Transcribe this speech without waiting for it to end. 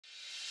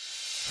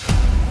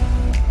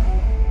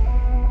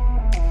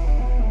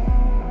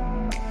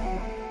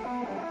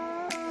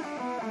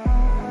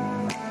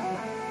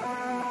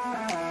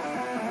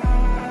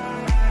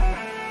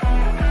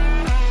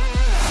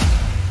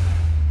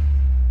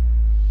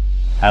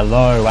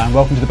Hello and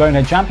welcome to the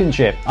Bonehead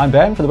Championship. I'm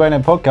Ben for the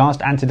Bonehead Podcast,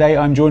 and today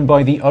I'm joined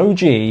by the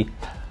OG,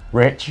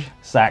 Rich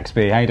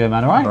Saxby. How you doing,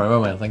 man? All right? Very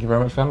well, man. Thank you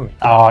very much for having me.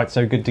 Oh, it's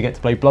so good to get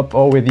to play Blood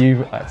Bowl with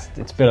you.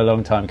 It's been a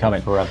long time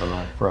coming. Forever,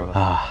 man.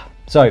 Forever.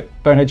 So,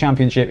 Bonehead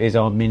Championship is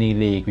our mini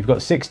league. We've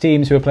got 6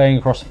 teams who are playing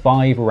across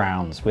 5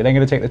 rounds. We're then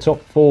going to take the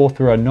top 4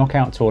 through a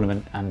knockout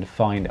tournament and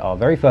find our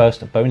very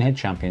first Bonehead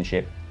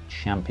Championship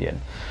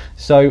champion.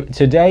 So,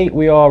 today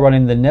we are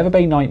running the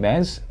Neverbay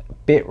Nightmares,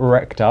 bit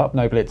wrecked up,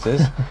 no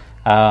blitzers.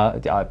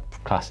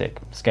 Classic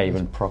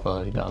Skaven. It's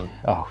properly done.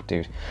 Oh,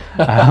 dude.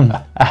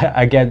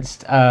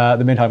 Against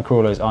the Midheim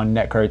Crawlers, our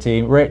Necro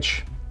team.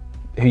 Rich,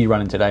 who are you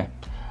running today?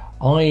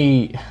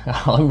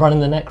 I'm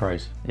running the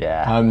Necros.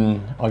 Yeah.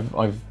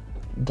 I've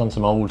done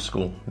some old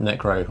school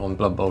Necro on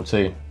Blood Bowl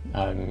 2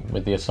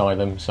 with the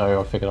Asylum, so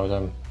I figured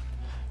I'd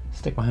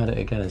stick my hand at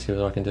it again and see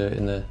whether I can do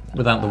it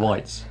without the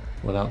whites.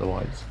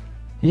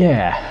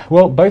 Yeah.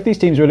 Well, both these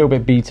teams are a little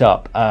bit beat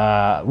up.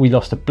 We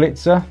lost a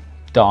Blitzer,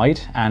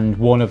 died, and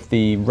one of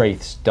the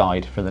Wraiths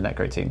died from the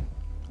Necro team.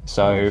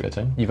 So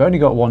you've only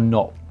got one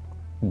not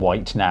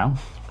white now.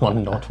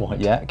 One not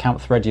white. Yeah,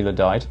 Count Thredular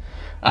died.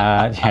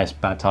 Yes,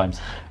 bad times.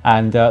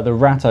 And the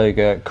Rat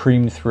Ogre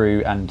creamed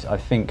through and I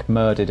think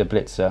murdered a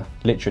Blitzer,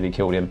 literally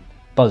killed him.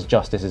 Buzz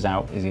Justice is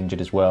out, is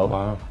injured as well.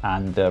 Wow.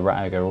 And the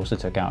Rat Ogre also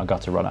took out a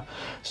Gutter Runner.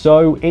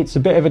 So it's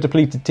a bit of a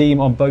depleted team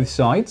on both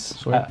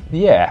sides.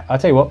 Yeah, I'll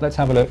tell you what, let's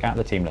have a look at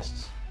the team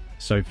lists.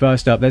 So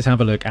first up, let's have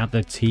a look at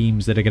the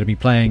teams that are going to be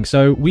playing.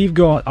 So we've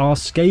got our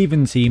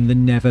Skaven team, the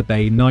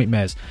Neverbay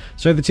Nightmares.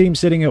 So the team's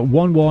sitting at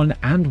 1-1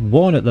 and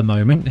 1 at the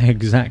moment,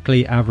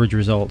 exactly average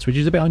results, which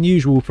is a bit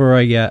unusual for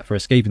a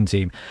Skaven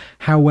team.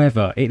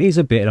 However, it is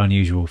a bit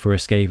unusual for a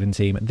Skaven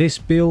team. This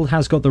build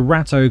has got the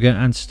Rat Ogre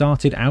and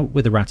started out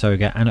with the Rat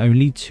Ogre and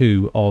only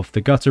 2 of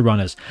the Gutter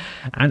Runners.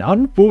 And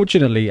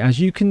unfortunately,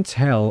 as you can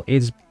tell,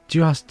 it's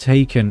just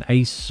taken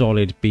a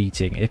solid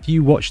beating. If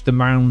you watched the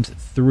round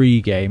 3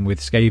 game with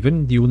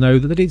Skaven, you'll know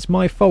that it's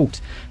my fault.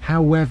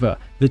 However,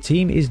 the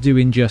team is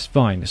doing just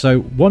fine. So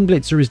one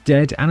Blitzer is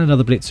dead and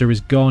another Blitzer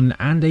is gone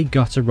and a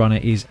Gutter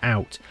Runner is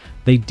out.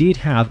 They did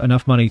have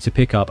enough money to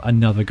pick up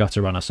another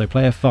Gutter Runner. So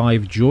player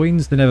 5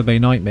 joins the Neverbay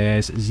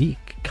Nightmares,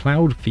 Zeke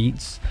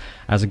Cloudfeets,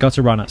 as a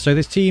Gutter Runner. So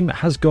this team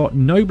has got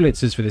no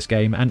Blitzers for this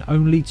game and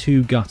only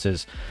 2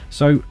 Gutters.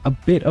 So a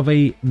bit of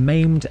a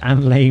maimed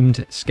and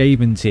lamed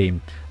Skaven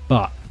team.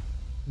 But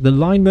the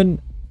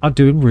linemen are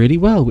doing really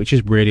well, which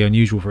is really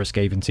unusual for a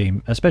Skaven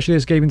team, especially a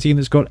Skaven team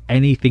that's got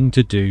anything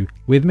to do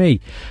with me.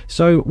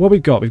 So what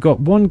we've got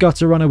one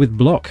Gutter Runner with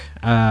block,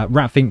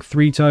 Ratfink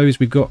 3 toes,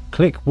 we've got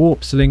Click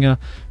Warp Slinger,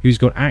 who's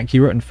got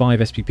accurate and 5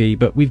 SPP,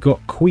 but we've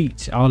got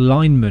Queet, our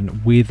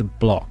lineman, with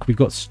block. We've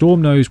got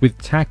Stormnose with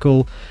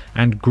tackle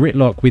and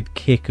Gritlock with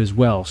kick as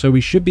well. So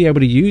we should be able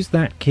to use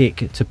that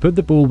kick to put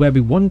the ball where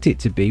we want it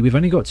to be. We've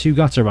only got 2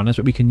 Gutter Runners,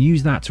 but we can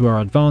use that to our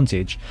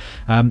advantage.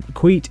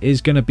 Queet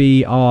is going to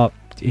be our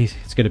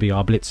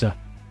Blitzer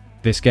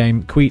this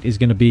game. Queet is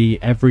going to be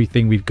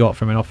everything we've got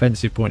from an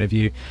offensive point of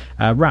view.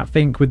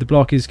 Ratfink with the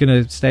block is going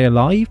to stay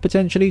alive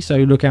potentially, so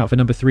look out for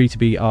number 3 to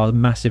be our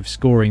massive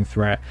scoring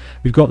threat.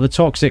 We've got the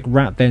toxic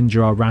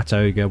Ratvenger, our Rat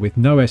Ogre with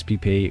no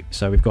SPP,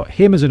 so we've got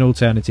him as an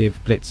alternative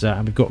Blitzer,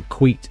 and we've got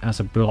Queet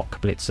as a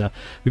block Blitzer.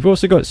 We've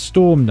also got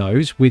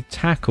Stormnose with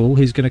tackle,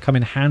 who's going to come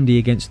in handy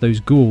against those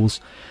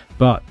ghouls,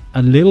 but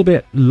a little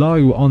bit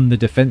low on the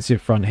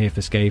defensive front here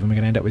for Skaven. We're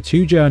going to end up with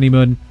 2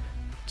 Journeymen,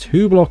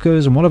 2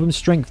 blockers, and one of them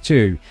strength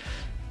 2.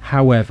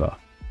 However,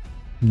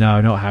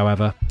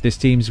 this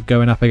team's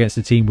going up against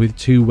a team with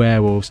 2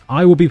 werewolves.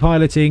 I will be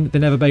piloting the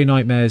Neverbay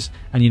Nightmares,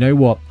 and you know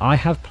what? I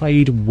have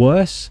played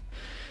worse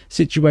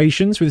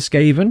situations with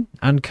Skaven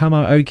and come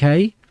out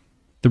okay.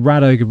 The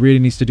Rat Ogre really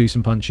needs to do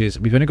some punches.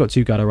 We've only got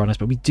 2 Gutter Runners,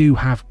 but we do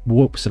have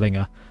Warp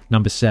Slinger,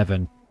 number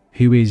 7,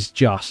 who is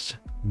just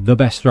the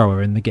best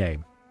thrower in the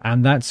game.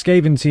 And that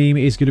Skaven team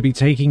is going to be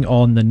taking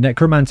on the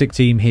Necromantic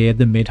team here,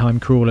 the Midheim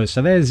Crawlers.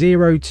 So they're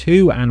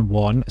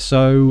 0-2-1,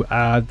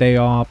 so they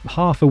are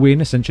half a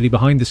win essentially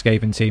behind the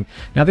Skaven team.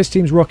 Now this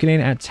team's rocking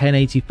in at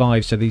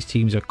 1085, so these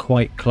teams are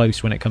quite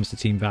close when it comes to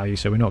team value,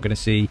 so we're not going to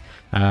see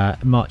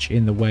much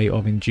in the way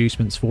of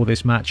inducements for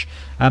this match.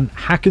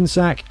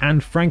 Hackensack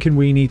and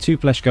Frankenweenie, 2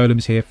 flesh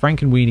golems here.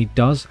 Frankenweenie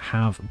does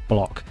have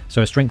block,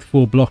 so a strength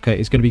 4 blocker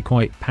is going to be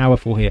quite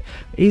powerful here.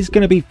 He's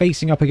going to be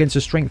facing up against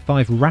a strength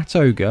 5 Rat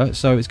Ogre,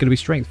 so it's going to be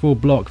strength 4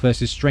 block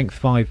versus strength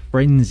 5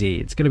 frenzy.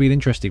 It's going to be an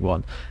interesting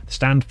one.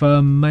 Stand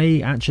firm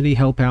may actually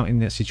help out in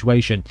that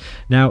situation.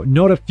 Now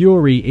Not a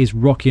Fury is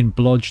rocking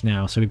blodge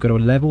now, so we've got a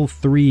level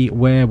 3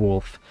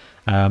 werewolf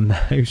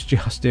who's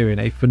just doing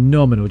a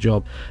phenomenal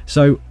job.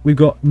 So we've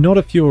got Not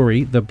a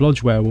Fury, the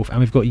blodge werewolf, and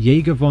we've got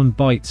Jaeger von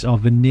Bites, our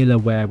vanilla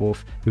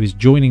werewolf, who is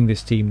joining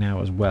this team now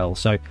as well.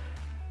 So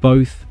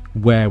both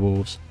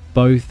werewolves,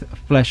 both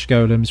flesh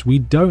golems. We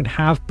don't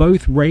have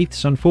both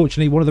wraiths.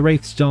 Unfortunately, one of the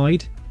wraiths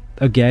died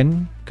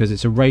again because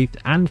it's a wraith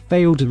and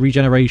failed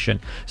regeneration.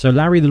 So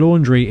Larry the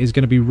Laundry is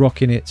going to be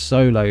rocking it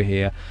solo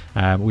here,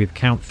 with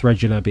Count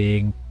Thredular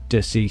being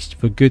deceased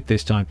for good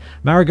this time.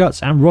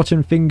 Mariguts and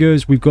Rotten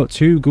Fingers. We've got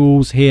 2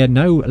 ghouls here,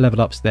 no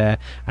level ups there,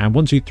 and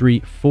 1, 2, 3,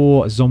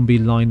 4 zombie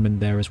linemen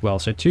there as well.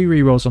 So 2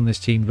 rerolls on this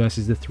team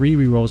versus the 3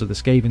 rerolls of the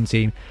Skaven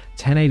team.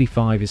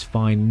 1085 is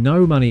fine,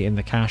 no money in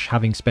the cash,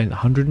 having spent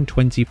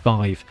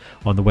 125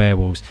 on the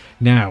werewolves.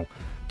 Now,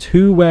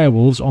 2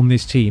 werewolves on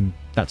this team.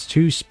 That's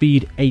 2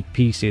 speed 8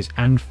 pieces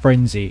and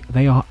frenzy.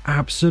 They are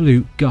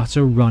absolute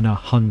gutter runner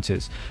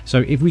hunters. So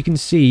if we can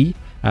see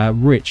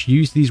Rich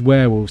use these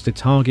werewolves to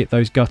target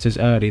those gutters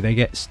early, they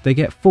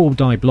get 4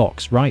 die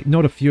blocks, right?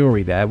 Not a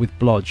fury there. With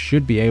Blodge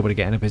should be able to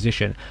get in a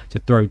position to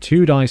throw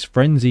 2 dice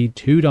frenzy,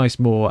 2 dice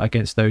more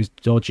against those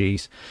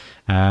dodgies,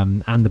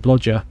 and the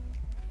blodger.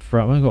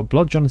 I've got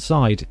Blodge on the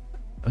side,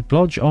 a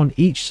Blodge on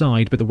each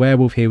side, but the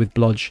werewolf here with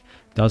Blodge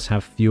does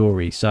have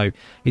fury, so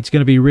it's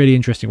going to be a really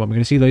interesting one. We're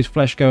going to see those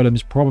flesh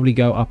golems probably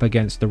go up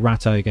against the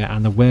rat ogre,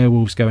 and the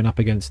werewolves going up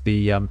against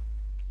the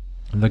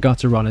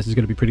gutter runners is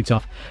going to be pretty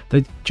tough.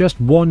 There's just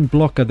 1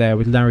 blocker there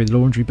with Larry the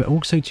Laundry, but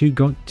also two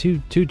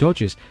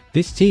dodges.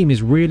 This team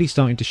is really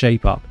starting to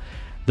shape up.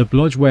 The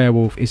Blodge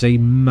werewolf is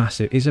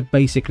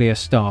basically a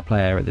star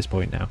player at this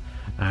point now,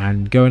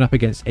 and going up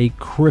against a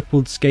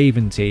crippled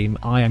Skaven team,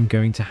 I am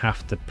going to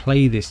have to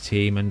play this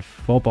team and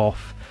fob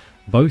off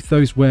both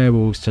those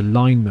werewolves to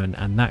linemen,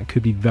 and that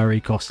could be very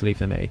costly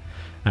for me.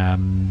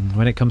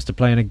 When it comes to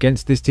playing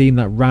against this team,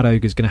 that rat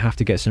ogre is going to have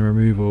to get some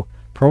removal.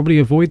 Probably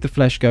avoid the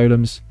flesh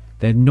golems.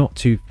 They're not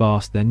too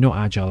fast, they're not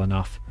agile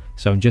enough,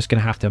 so I'm just going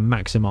to have to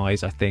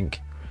maximise, I think,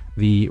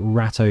 the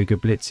rat ogre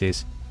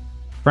blitzes.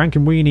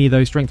 Frankenweenie,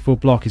 though, strength 4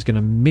 block is going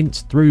to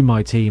mince through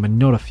my team, and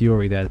not a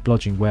fury there. The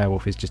blodging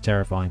werewolf is just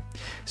terrifying.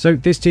 So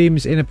this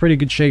team's in a pretty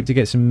good shape to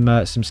get some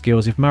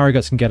skills. If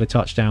Mariguts can get a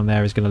touchdown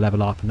there, is going to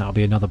level up, and that'll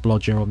be another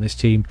blodger on this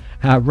team.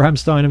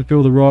 Ramstein and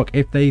Phil the Rock,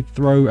 if they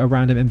throw a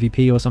random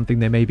MVP or something,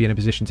 they may be in a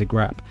position to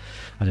grab,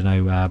 I don't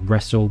know,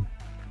 wrestle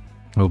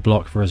or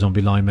block for a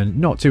zombie lineman.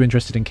 Not too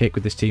interested in kick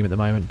with this team at the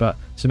moment, but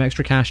some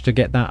extra cash to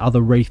get that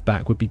other wraith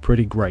back would be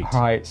pretty great.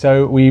 Right,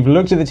 so we've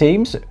looked at the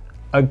teams.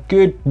 A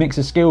good mix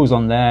of skills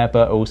on there,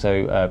 but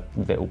also a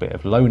little bit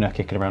of loner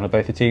kicking around with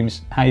both the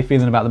teams. How are you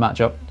feeling about the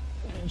matchup?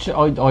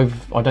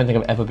 I don't think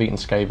I've ever beaten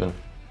Skaven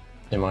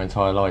in my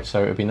entire life,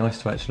 so it would be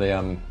nice to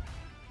actually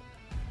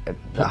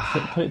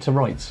put it to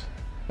rights.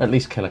 At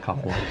least kill a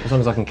couple. As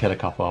long as I can kill a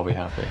couple, I'll be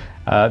happy.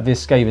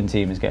 This Skaven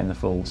team is getting the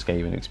full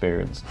Skaven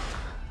experience.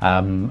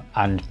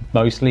 And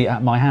mostly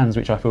at my hands,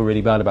 which I feel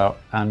really bad about,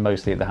 and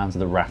mostly at the hands of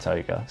the rat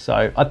ogre.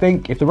 So I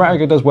think if the rat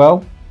ogre does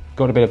well,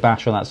 got a bit of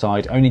bash on that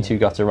side, only 2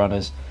 gutter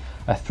runners.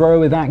 A thrower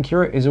with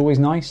accurate is always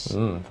nice.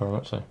 Very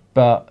much so.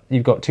 But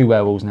you've got 2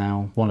 werewolves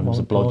now, one of them's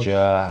a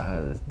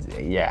blodger.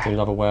 Yeah. Do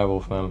love a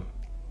werewolf, man.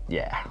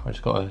 Yeah. I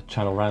just got to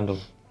channel Randall.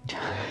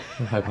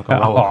 I hope I can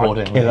roll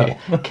accordingly.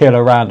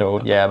 Killer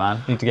Randall, yeah,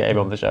 man. Need to get him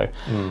on the show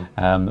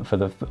for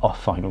the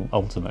final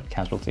ultimate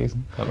casualties.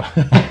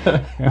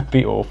 It'd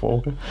be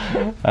awful.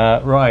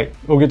 Right,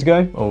 all good to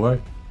go? All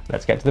right.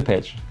 Let's get to the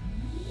pitch.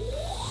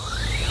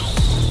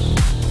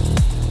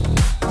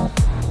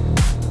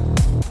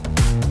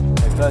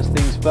 First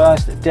things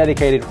first,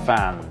 dedicated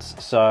fans.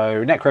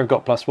 So Necro have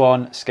got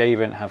 +1,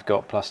 Skaven have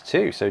got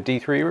 +2. So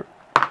D3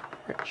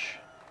 Rich.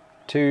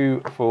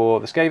 2 for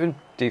the Skaven,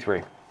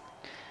 D3.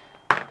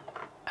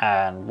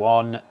 And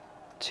 1,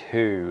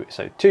 2.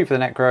 So 2 for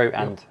the Necro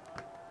and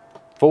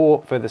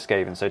 4 for the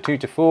Skaven. So 2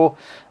 to 4.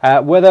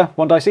 Weather,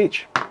 1 dice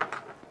each.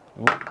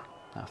 Ooh.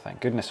 Oh, thank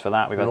goodness for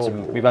that.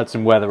 We've had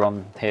some weather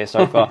on here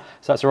so far.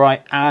 So that's all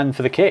right. And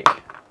for the kick,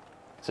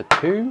 it's a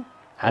 2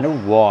 and a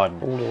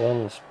 1. All the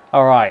ones.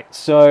 All right,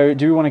 so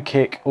do we want to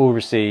kick or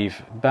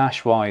receive?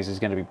 Bash-wise is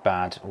going to be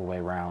bad all the way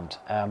around.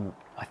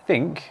 I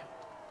think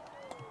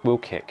we'll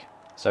kick.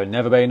 So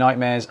Neverbay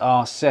Nightmares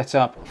are set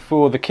up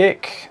for the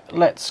kick.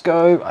 Let's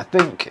go, I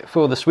think,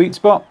 for the sweet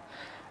spot.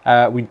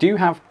 We do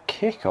have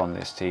kick on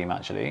this team,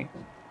 actually,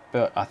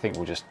 but I think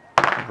we'll just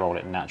roll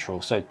it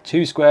natural. So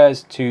 2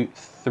 squares, 2,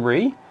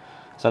 3.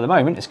 So at the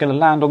moment, it's going to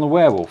land on the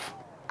werewolf.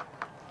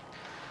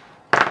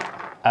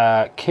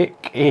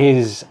 Kick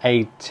is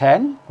a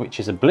 10, which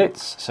is a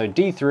blitz, so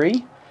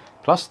D3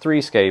 plus 3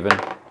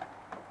 Skaven.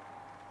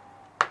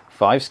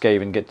 5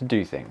 Skaven get to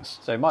do things.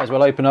 So might as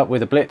well open up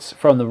with a blitz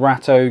from the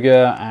rat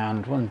ogre,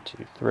 and 1,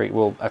 2, 3,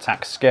 we'll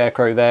attack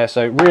Scarecrow there.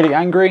 So really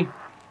angry,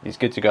 he's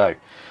good to go.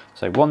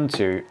 So 1,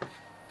 2,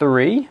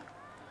 3,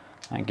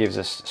 that gives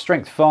us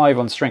strength 5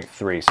 on strength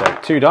 3. So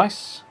 2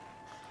 dice,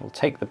 we'll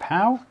take the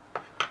POW,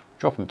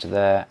 drop him to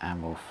there,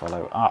 and we'll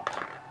follow up.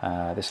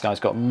 This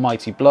guy's got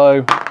Mighty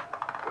Blow.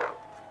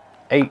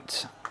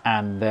 8,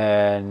 and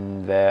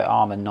then their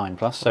armor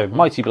 9+, so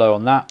Mighty Blow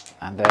on that,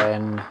 and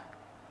then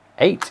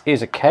 8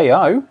 is a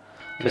KO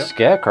for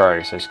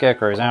Scarecrow, so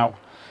Scarecrow is out.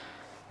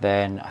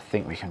 Then I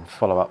think we can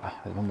follow up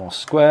with 1 more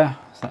square,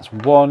 so that's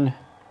 1.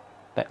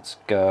 Let's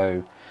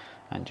go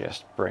and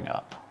just bring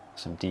up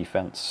some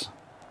defense.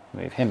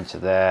 Move him to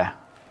there,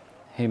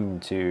 him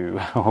to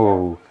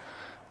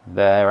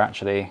there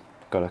actually.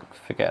 Got to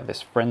forget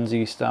this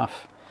frenzy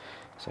stuff.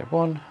 So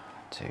 1,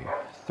 2,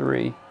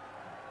 3.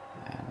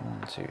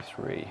 And 1, 2,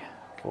 3,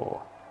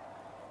 4,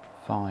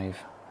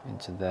 5,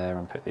 into there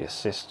and put the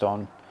assist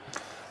on.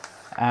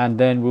 And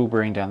then we'll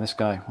bring down this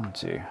guy. 1,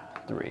 2,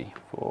 3,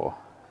 4,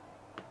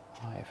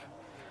 5,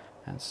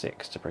 and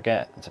 6 to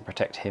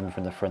protect him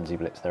from the frenzy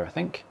blitz there, I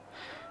think.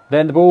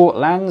 Then the ball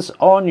lands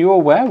on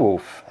your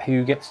werewolf,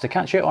 who gets to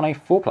catch it on a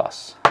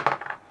 4+.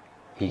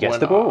 He gets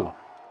the ball.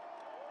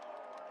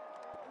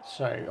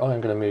 So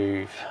I'm going to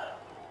move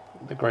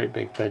the great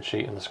big bed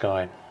sheet in the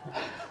sky.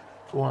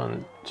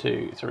 1,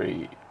 2,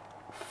 3,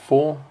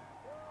 4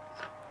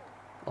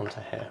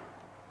 onto here.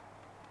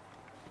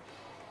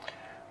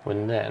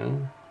 And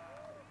then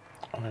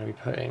I'm going to be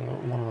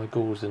putting one of the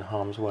ghouls in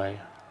harm's way.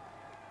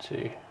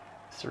 2,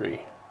 3,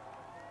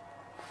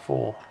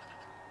 4.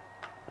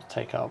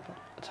 Take up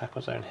the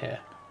tackle zone here.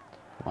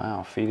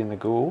 Wow, feeding the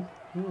ghoul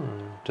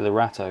to the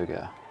rat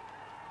ogre.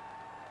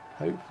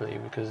 Hopefully,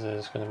 because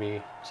there's going to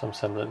be some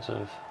semblance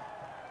of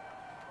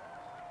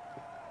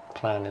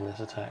plan in this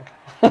attack.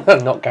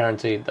 Not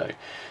guaranteed though.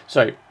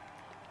 So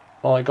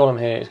my golem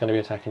here is going to be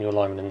attacking your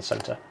lineman in the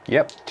centre.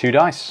 Yep, 2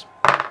 dice.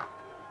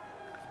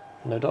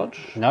 No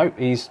dodge? No,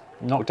 he's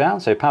knocked down,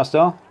 so power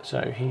star.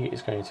 So he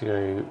is going to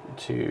go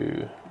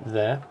to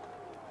there,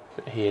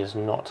 but he is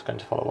not going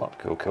to follow up.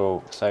 Cool,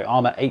 cool. So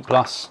armour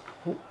 8+.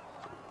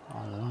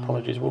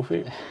 Apologies,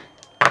 Wolfie.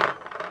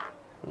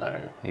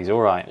 No. He's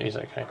alright. He's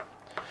okay.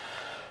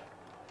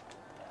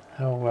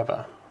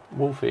 However,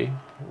 Wolfie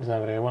is now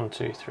going to go 1,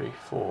 2, 3,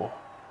 4,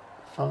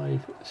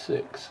 5,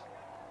 6,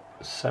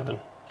 7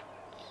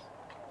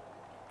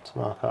 to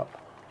mark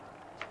up.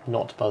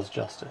 Not Buzz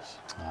Justice.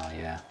 Oh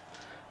yeah.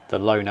 The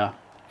loner,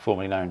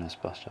 formerly known as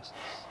Buzz Justice.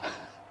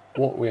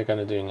 What we're going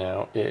to do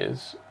now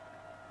is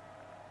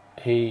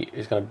he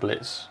is going to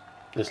blitz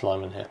this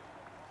lineman here.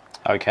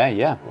 Okay,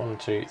 yeah. 1,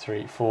 2,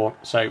 3, 4.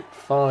 So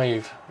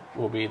 5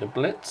 will be the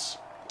blitz.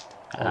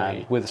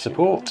 And with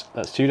support,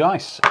 that's 2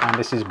 dice. And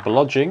this is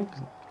blodging.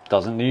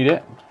 Doesn't need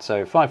it.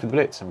 So 5 for the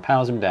blitz and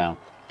powers him down.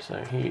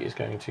 So he is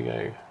going to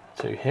go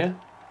to here.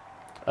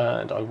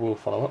 And I will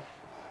follow up.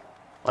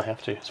 I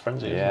have to. It's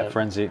frenzy. Yeah, isn't it?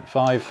 frenzy.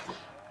 5.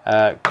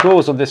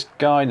 Claws on this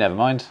guy. Never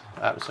mind.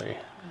 Absolutely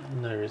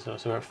no reason.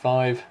 So we're at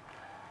 5.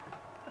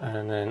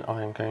 And then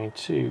I am going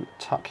to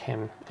tuck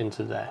him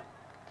into there.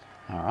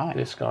 All right.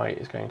 This guy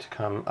is going to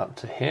come up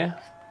to here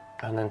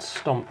and then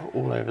stomp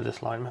all over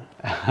this lineman.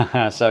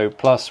 So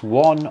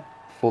 +1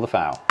 for the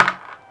foul.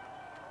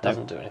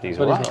 Doesn't do anything, he's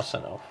but all he's right. not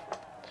sent off.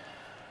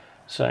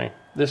 So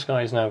this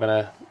guy is now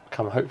going to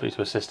come hopefully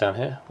to assist down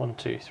here. 1,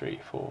 2, 3,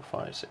 4,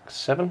 5, 6,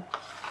 7.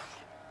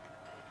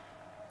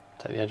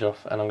 Take the edge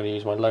off, and I'm going to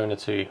use my loner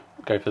to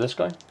go for this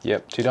guy.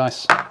 Yep, 2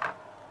 dice.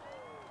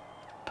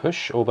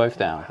 Push or both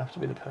down? Have to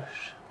be the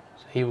push.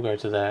 So he will go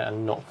to there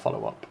and not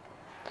follow up.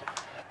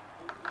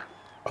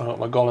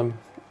 My golem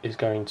is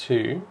going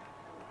to...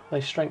 They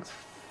strength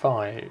 4,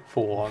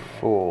 aren't they?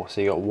 4.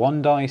 So you got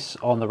 1 dice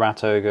on the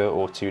rat ogre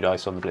or 2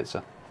 dice on the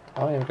blitzer.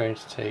 I am going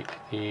to take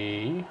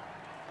the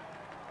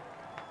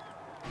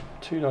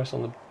 2 dice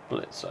on the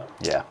blitzer.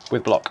 Yeah,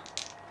 with block.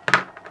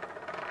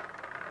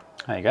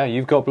 There you go,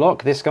 you've got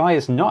block. This guy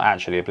is not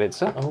actually a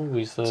blitzer. Oh,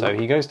 he's the... So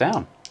he goes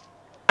down.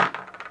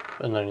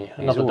 And only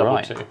another double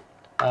right. 2.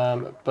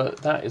 But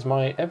that is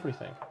my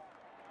everything.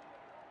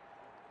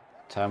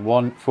 Turn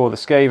 1 for the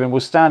Skaven.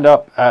 We'll stand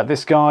up.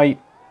 This guy,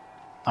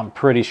 I'm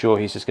pretty sure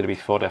he's just going to be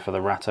fodder for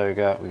the rat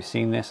ogre. We've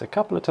seen this a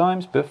couple of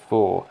times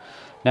before.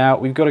 Now,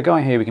 we've got a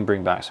guy here we can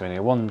bring back. So we're going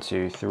to go 1,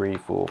 2, 3,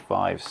 4,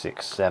 5,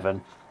 6,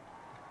 7.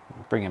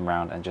 Bring him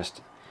round and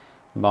just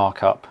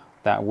mark up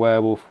that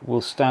werewolf.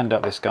 We'll stand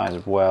up this guy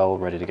as well,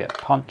 ready to get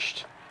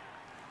punched.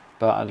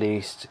 But at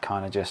least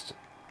kind of just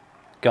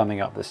gumming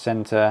up the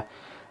centre.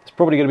 There's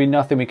probably going to be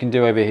nothing we can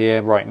do over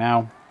here right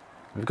now.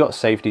 We've got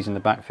safeties in the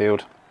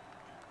backfield.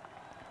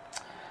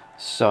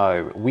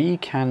 So we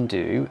can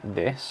do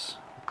this.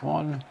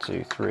 1,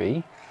 2,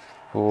 3,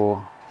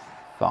 4,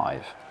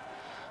 5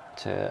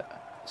 to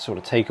sort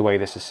of take away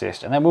this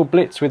assist, and then we'll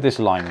blitz with this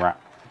line rat.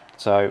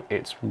 So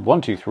it's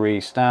 1, 2, 3,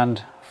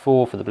 stand,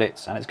 4 for the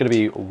blitz, and it's going to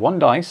be 1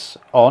 dice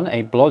on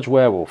a blodge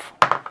werewolf.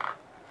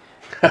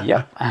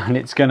 Yep, and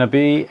it's going to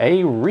be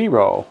a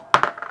reroll.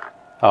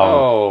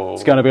 Oh,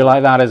 it's going to be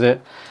like that, is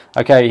it?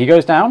 Okay, he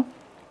goes down,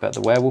 but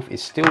the werewolf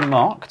is still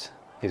marked.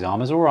 His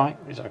armor's all right.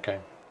 He's okay.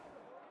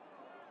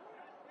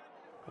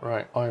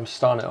 Right, I'm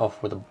starting it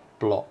off with a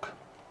block.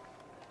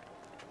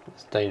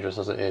 It's dangerous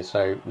as it is.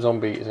 So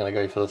zombie is going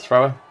to go for the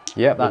thrower.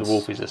 Yep, that's with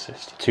Wolfie's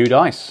assist. 2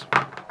 dice.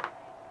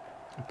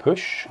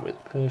 Push.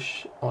 With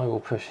push, I will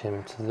push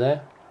him to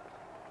there.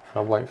 And I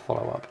won't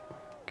follow up.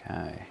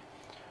 Okay.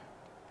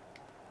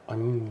 That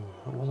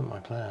wasn't my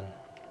plan.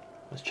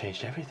 It's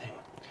changed everything.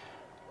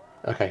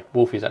 Okay,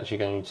 Wolfie's actually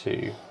going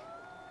to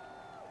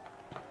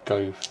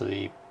go for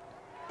the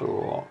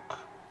block.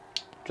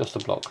 Just a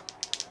block.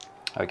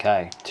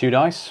 Okay, 2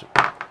 dice.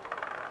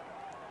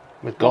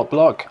 With Got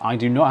block. I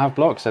do not have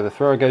block, so the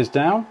thrower goes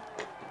down.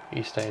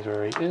 He stays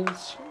where he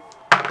is.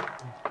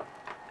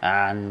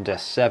 And a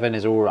 7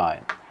 is all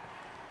right.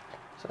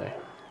 So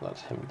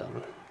that's him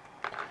done.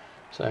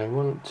 So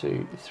 1,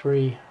 2,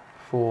 3,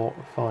 4,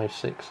 5,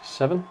 6,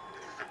 7.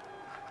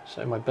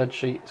 So my bed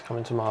sheet is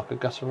coming to mark a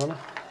gutter runner.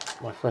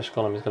 my flesh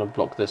golem is going to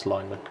block this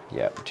lineman.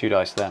 Yep, 2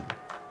 dice then.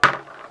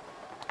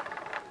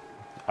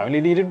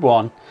 Only needed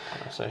 1.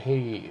 So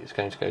he is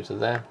going to go to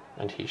there,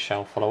 and he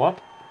shall follow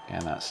up.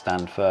 And that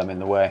stand firm in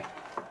the way.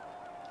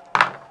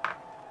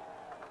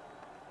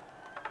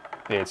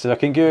 It's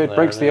looking good. There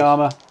Breaks it the is.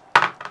 armour.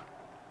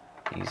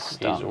 He's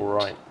stunned. He's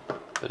alright,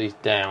 but he's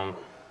down.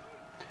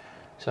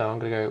 So I'm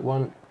going to go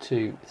 1,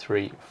 2,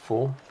 3,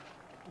 4.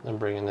 And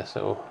bring in this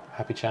little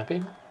happy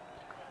chappy.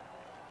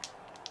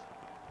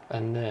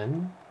 And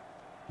then,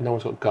 no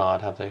one's got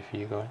guard, have they, for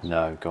you guys?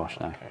 No, gosh,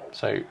 no. Okay.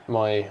 So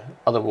my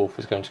other wolf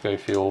is going to go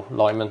for your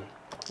lineman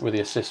with the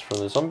assist from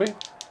the zombie.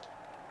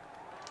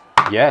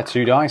 Yeah,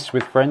 2 dice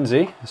with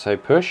frenzy. So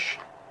push.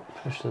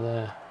 Push to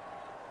there.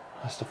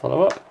 Has to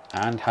follow up.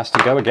 And has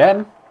to go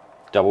again.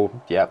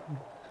 Double, yep.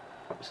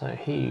 So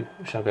he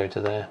shall go to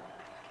there.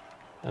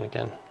 And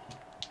again.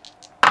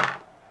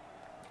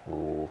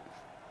 Ooh.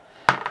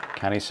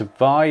 Can he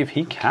survive?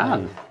 He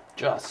can.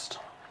 Just.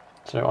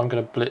 So I'm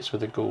going to blitz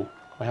with the ghoul.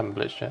 I haven't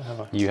blitzed yet,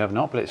 have I? You have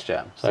not blitzed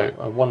yet. So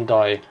 1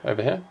 die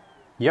over here.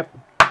 Yep.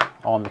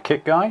 On the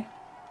kick guy.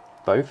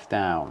 Both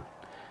down.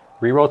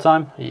 Reroll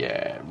time?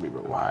 Yeah,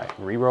 reroll. Right.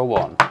 Reroll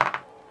 1.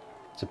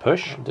 It's a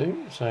push. That'll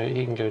do. So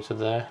he can go to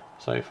there.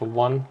 So for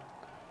 1,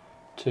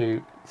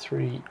 2,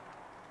 3,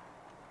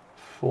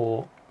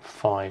 4,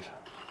 5.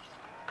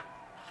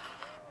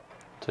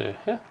 To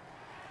here.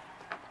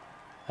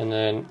 And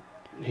then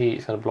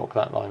he's going to block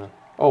that lineman.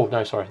 Oh,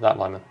 no, sorry, that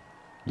lineman.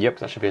 Yep.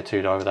 That should be a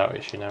 2 die without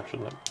issue now,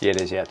 shouldn't it? Yeah,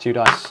 it is, yeah. 2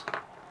 dice.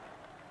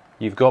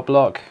 You've got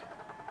block.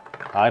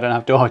 I don't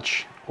have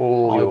dodge.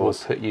 All I will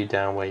yours. put you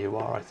down where you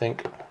are, I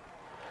think.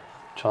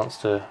 Chance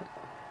to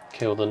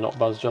kill the not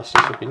Buzz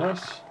Justice would be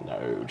nice.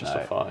 No, just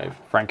No. a 5.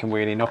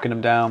 Frankenweenie knocking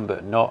him down,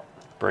 but not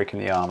breaking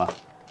the armour.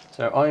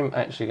 So I'm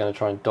actually going to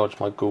try and dodge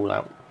my ghoul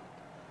out.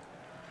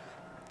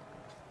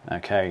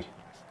 Okay.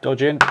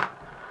 Dodge in.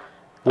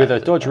 With a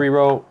dodge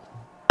reroll.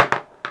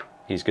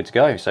 He's good to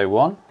go. So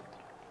 1.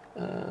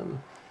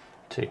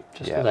 2,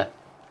 just Yeah. for there.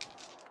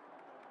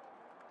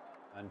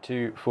 And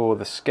 2 for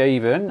the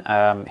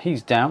Skaven.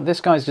 He's down.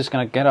 This guy's just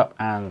going to get up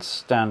and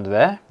stand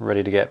there,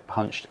 ready to get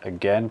punched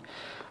again.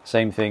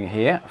 Same thing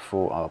here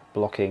for our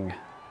blocking.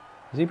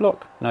 Is he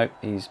block? No,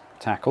 he's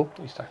tackle.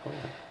 He's tackled.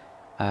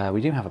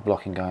 We do have a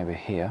blocking guy over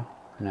here.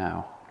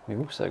 Now, we've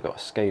also got a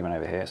Skaven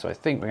over here, so I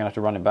think we're going to have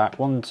to run him back.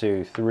 1,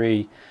 2,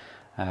 3,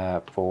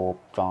 4,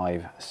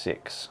 5,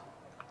 6,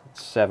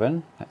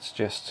 7. Let's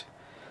just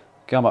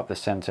come up the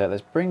centre.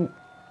 Let's bring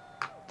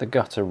the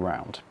gutter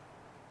round.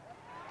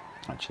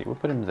 Actually, we'll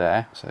put him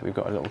there so that we've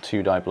got a little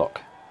 2 die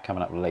block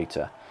coming up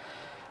later.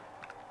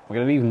 We're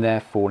going to leave him there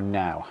for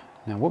now.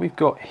 Now, what we've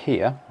got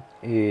here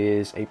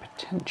is a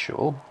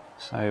potential.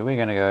 So we're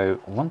going to go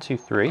 1, 2,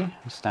 3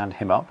 and stand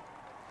him up.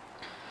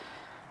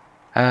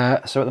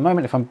 So at the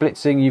moment, if I'm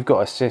blitzing, you've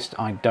got assist.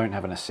 I don't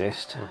have an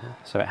assist.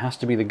 So it has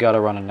to be the gutter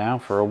runner now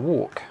for a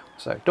walk.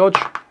 So dodge.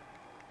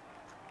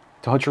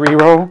 Dodge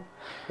reroll.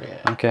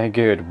 Yeah. Okay,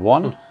 good.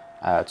 1,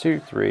 2,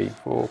 3,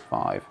 4,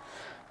 5,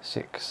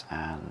 6,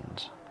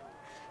 and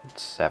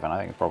 7.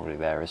 I think probably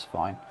there is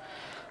fine.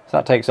 So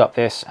that takes up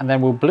this, and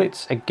then we'll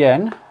blitz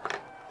again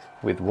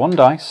with 1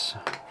 dice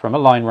from a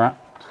line rat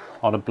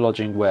on a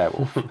blodging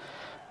werewolf.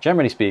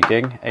 Generally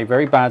speaking, a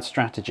very bad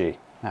strategy.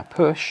 Now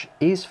push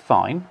is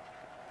fine,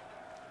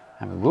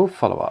 and we will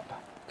follow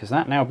up, because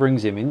that now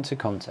brings him into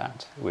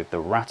contact with the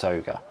rat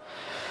ogre.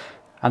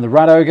 And the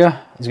rat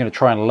ogre is going to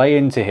try and lay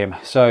into him.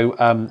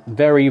 So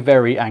very,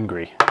 very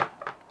angry.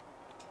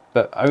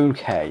 But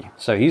okay.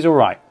 So he's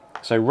alright.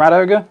 So rat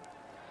ogre,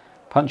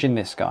 punching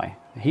this guy.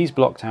 He's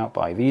blocked out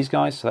by these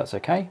guys, so that's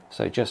okay.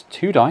 So just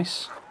 2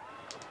 dice.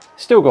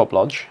 Still got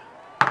blodge.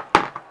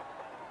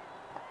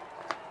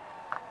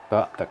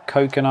 But the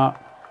coconut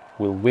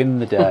will win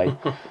the day.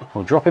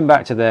 We'll drop him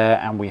back to there,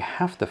 and we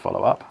have to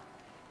follow up.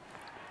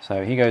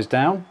 So he goes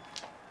down.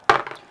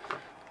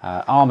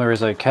 Armour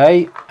is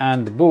okay,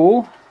 and the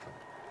ball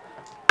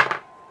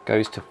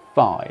goes to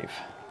 5.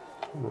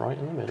 Right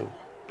in the middle.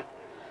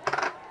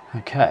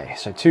 Okay,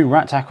 so 2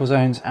 rat tackle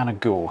zones and a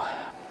ghoul.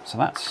 So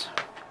that's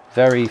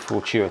very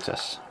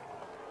fortuitous.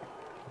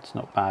 It's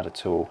not bad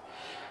at all.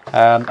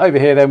 Over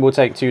here then we'll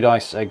take 2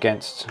 dice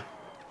against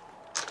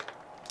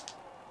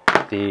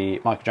the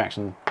Michael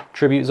Jackson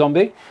tribute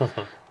zombie.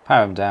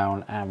 Power him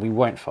down, and we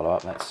won't follow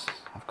up.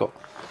 I've got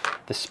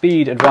the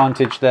speed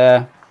advantage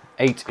there.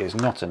 8 is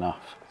not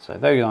enough. So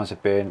those guys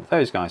have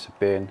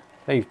been,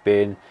 they've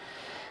been.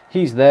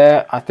 He's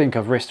there. I think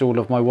I've risked all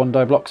of my 1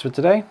 die blocks for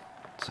today.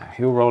 So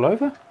he'll roll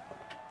over.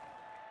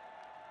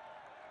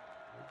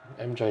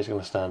 MJ's going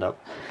to stand up.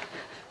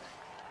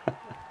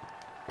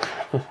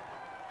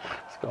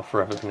 It's got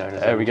forever be known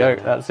as There we MJ go.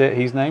 now. That's it.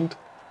 He's named.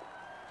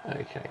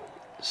 Okay,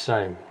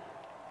 so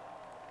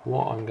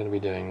what I'm going to be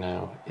doing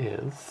now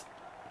is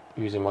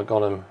using my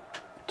golem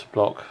to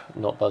block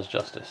not Buzz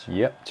Justice.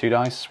 Yep, 2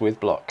 dice with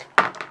block.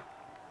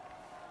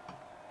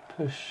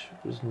 Push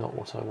was not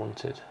what I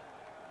wanted,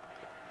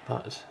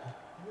 but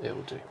it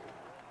will do.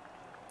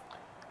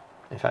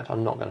 In fact,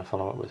 I'm not going to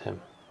follow up with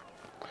him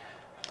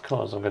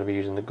because I'm going to be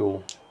using the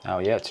ghoul. Oh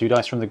yeah, 2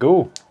 dice from the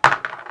ghoul.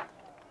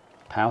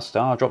 Power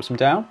Star drops him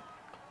down.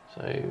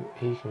 So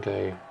he can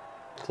go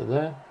to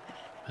there,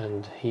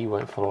 and he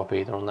won't follow up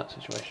either on that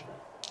situation.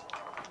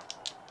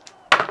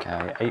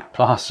 Okay,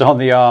 8+ on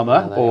the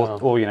armour,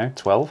 or you know,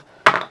 12.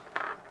 But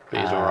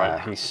he's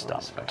alright. He's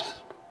stunned.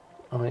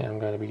 I am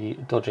going to be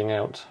dodging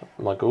out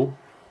my ghoul.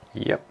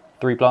 Yep,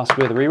 3+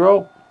 with a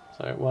reroll.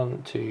 So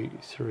 1, 2,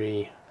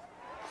 3,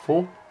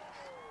 4.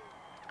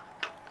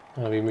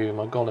 I'll be moving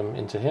my golem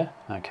into here.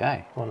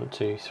 Okay. 1,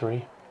 2,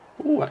 3.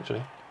 Ooh,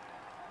 actually.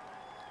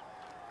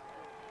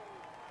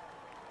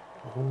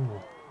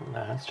 Oh,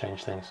 that has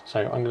changed things. So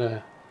I'm going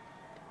to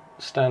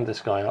stand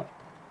this guy up,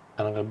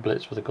 and I'm going to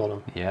blitz with a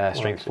golem. Yeah,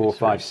 strength 4,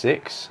 5,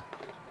 6.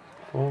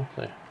 4.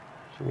 So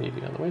should move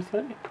you out of the way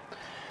slightly.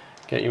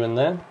 Get you in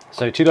there.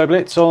 So 2-die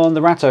blitz on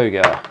the Rat Ogre.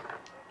 A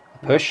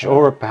push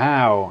or a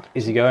pow.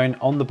 Is he going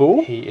on the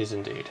ball? He is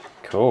indeed.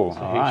 Cool.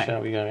 So All he right.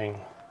 shall be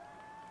going.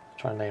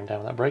 Try and lay him down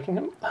without breaking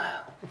him.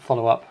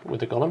 Follow up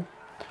with the golem.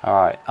 All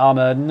right.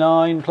 Armor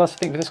 9+, I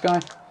think, for this guy.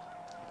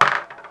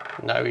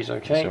 No, he's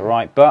okay. It's all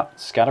right, but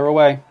scatter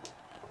away.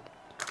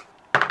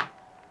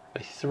 A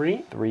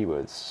 3. 3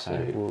 woods. So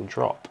it will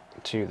drop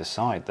to the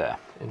side there.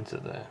 Into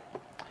there.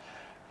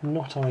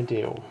 Not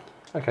ideal.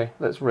 Okay,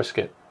 let's risk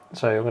it.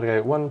 So I'm going to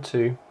go 1,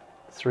 2,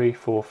 3,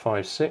 4,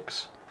 5,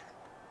 6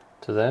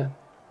 to there.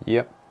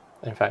 Yep.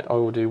 In fact, I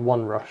will do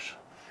 1 rush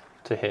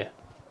to here.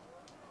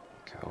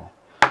 Cool.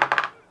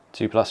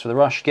 2+ for the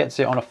rush. Gets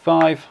it on a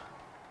 5.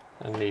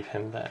 And leave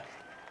him there.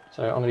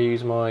 So I'm going to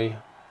use my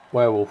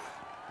werewolf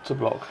to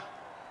block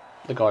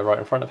the guy right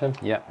in front of him.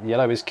 Yep.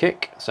 Yellow is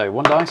kick. So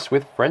 1 dice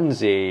with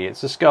frenzy.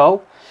 It's a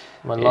skull.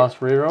 My last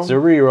reroll. It's a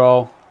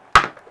reroll.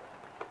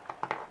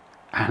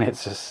 And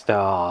it's a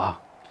star.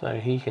 So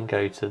he can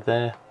go to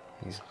there.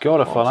 He's got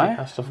to follow. He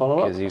has to follow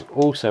up. Because he's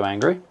also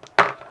angry.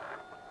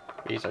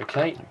 He's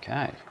okay.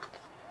 Okay.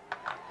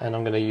 And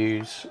I'm going to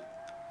use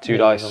 2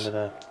 dice over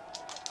there.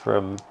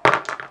 from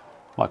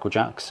Michael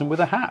Jackson with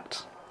a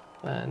hat.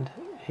 And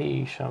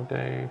he shall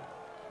go.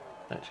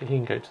 Actually, he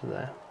can go to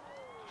there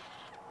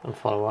and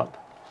follow up.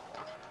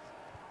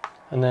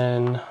 And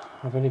then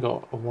I've only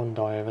got a 1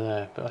 die over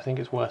there, but I think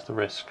it's worth the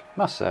risk.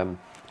 That's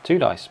 2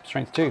 dice,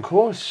 strength 2. Of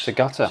course. It's a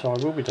gutter. So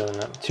I will be doing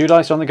that. 2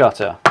 dice on the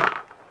gutter.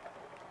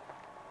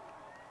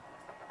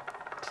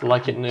 It's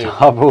like it knew.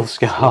 Double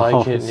skulls.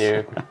 Like it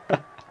knew.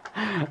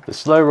 The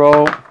slow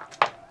roll.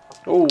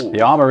 Oh.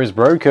 The armor is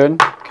broken.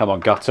 Come on,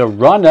 gutter.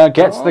 Runner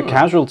gets the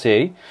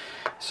casualty.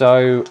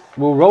 So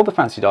we'll roll the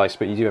fancy dice,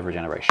 but you do have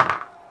regeneration.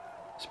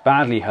 It's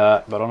badly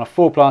hurt, but on a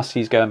 4+,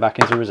 he's going back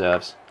into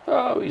reserves.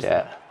 Oh, he's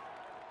there.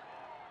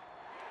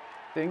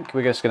 I think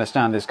we're just going to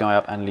stand this guy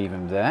up and leave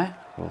him there.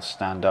 We'll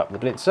stand up the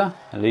blitzer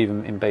and leave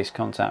him in base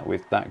contact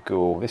with that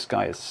ghoul. This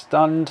guy is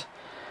stunned.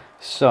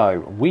 So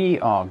we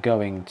are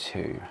going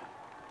to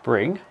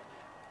bring,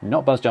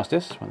 not Buzz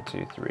Justice, 1,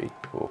 2, 3,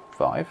 4,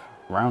 5,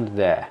 round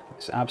there.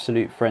 It's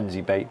absolute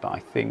frenzy bait, but I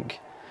think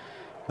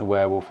the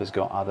werewolf has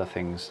got other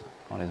things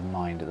on his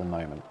mind at the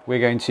moment. We're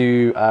going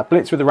to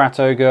blitz with the Rat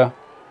Ogre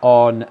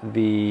on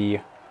the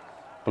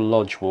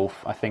Blodge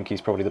Wolf. I think he's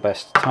probably the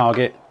best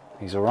target.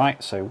 He's all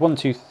right. So 1,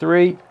 2,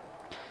 3,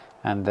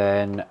 and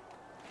then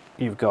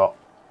you've got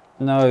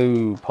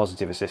no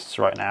positive assists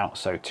right now.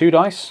 So 2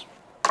 dice,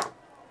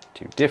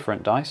 2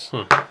 different dice.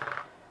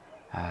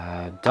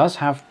 Does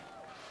have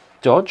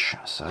dodge,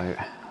 so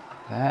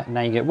there.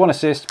 Now you get 1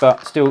 assist,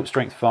 but still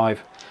strength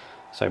 5.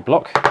 So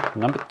block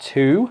number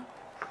 2,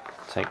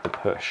 take the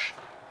push.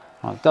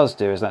 What it does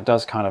do is that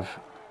does kind of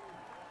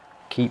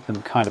keep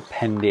them kind of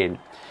penned in.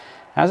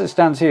 As it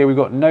stands here, we've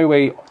got no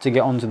way to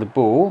get onto the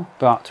ball,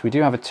 but we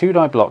do have a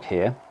 2-die block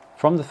here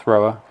from the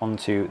thrower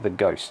onto the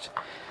ghost.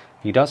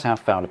 He does have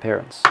foul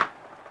appearance.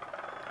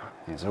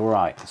 It's all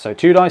right. So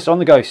 2 dice on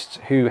the ghost,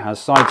 who has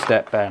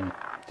sidestep, and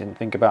didn't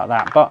think about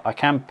that, but I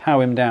can pow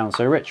him down.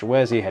 So Rich,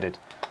 where's he headed?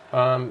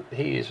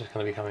 He is just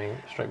going to be coming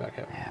straight back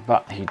up. Yeah,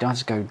 but he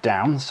does go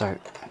down, so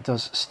it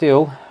does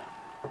still.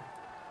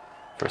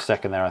 For a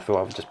second there, I thought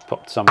I would just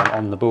put someone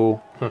on the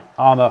ball.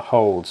 Armor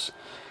holds.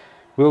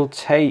 We'll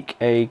take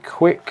a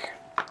quick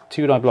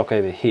 2-die block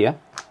over here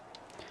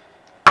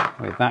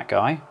with that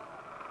guy.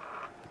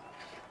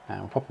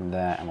 And we'll pop him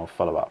there and we'll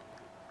follow up.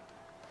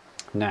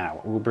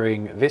 Now, we'll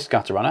bring this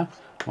gutter runner.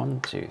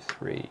 1, 2,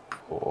 3,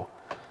 4,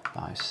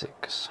 5,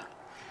 6,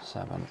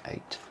 7,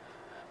 8,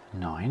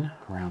 9.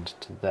 Round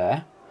to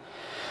there.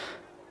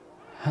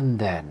 And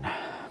then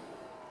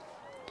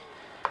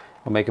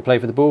we'll make a play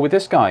for the ball with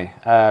this guy.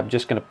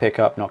 Just going to pick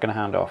up, not going to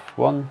hand off.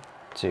 1,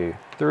 2,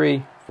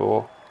 3,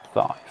 4,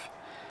 5.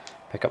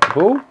 Pick up the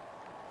ball.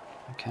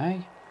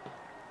 Okay.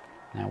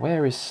 Now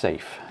where is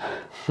safe?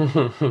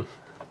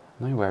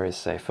 Nowhere is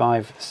safe.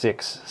 5,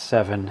 6,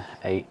 7,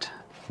 8,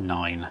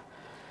 9.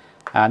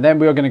 And then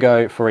we are going to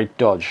go for a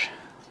dodge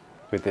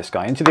with this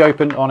guy into the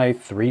open on a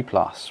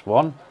 3+.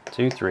 1,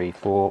 2, 3,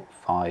 4,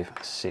 5,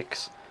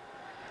 6,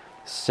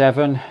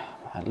 7.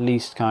 At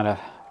least kind of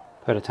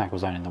put a tackle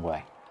zone in the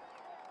way.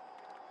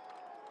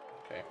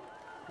 Okay.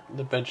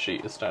 The bed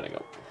sheet is standing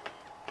up.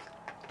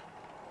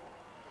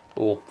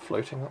 Or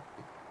floating up.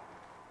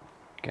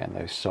 Getting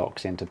those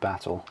socks into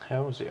battle.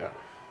 How's yeah?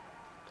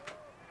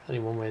 Only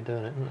one way of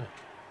doing it, isn't there?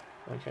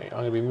 Okay, I'm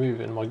going to be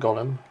moving my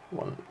golem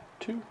 1,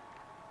 2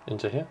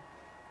 into here.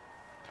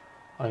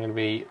 I'm going to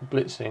be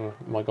blitzing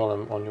my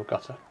golem on your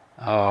gutter.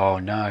 Oh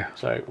no.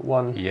 So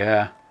 1.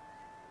 Yeah.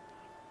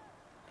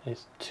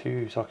 It's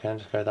 2, so I can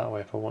just go that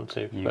way if I want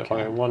to. You but if I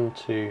go can. 1,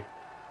 2,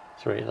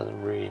 3, it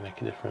doesn't really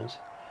make a difference.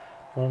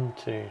 1,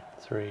 2,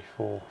 3,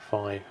 4,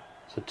 5.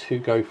 So 2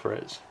 go for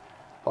it.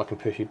 But I can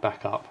push you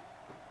back up.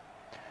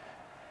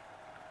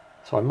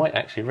 So I might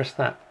actually risk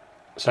that.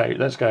 So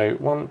let's go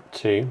 1,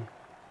 2,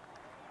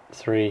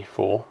 3,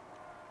 4.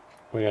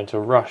 We're going to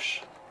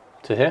rush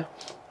to here.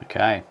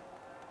 Okay.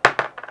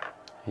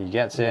 He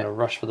gets We're it. going to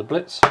rush for the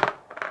blitz.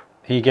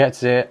 He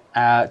gets it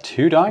at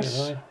 2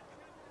 dice.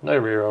 No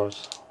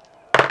rerolls.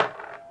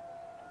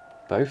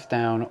 Both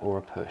down or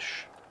a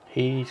push.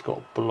 He's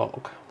got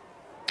block.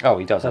 Oh,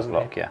 he does have Doesn't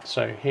block, he? yeah.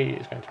 So he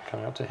is going to be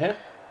coming up to here.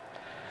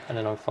 And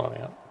then I'm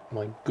following up.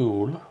 My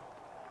ghoul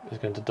is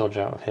going to dodge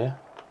out of here.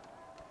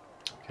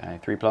 Okay,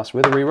 3+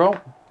 with a reroll.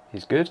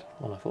 He's good.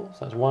 Wonderful.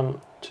 So that's 1,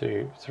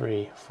 2,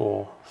 3,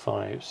 4,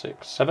 5,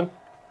 6, 7.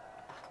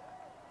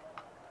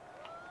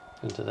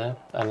 Into there.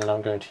 And then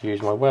I'm going to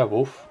use my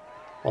werewolf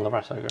on the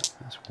rat ogre.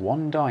 That's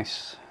 1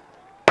 dice.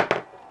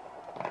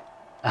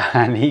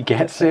 And he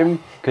gets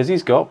him because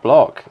he's got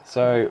block.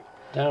 So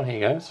Down he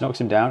goes.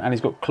 knocks him down, and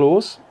he's got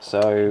claws. So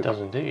It does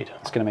indeed.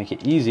 it's going to make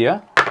it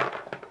easier.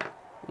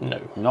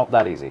 No. Not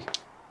that easy.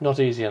 Not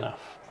easy enough.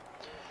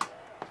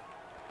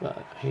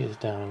 But he is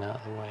down and out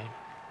of the way.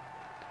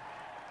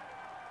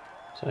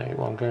 So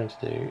what I'm going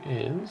to do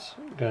is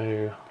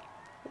go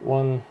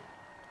 1,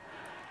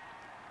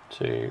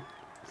 2,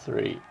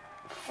 3,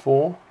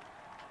 4,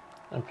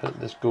 and put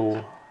this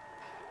ghoul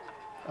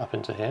up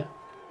into here.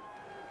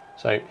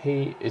 So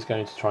he is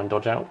going to try and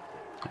dodge out.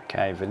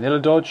 Okay, vanilla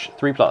dodge,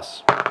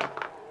 3+.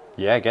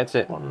 Yeah, gets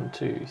it. 1,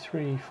 2,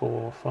 3,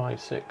 4, 5,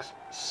 6,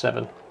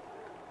 7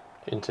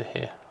 into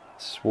here.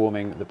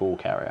 Swarming the ball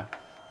carrier.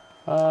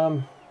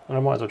 And I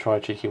might as well try a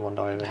cheeky 1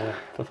 die over here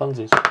for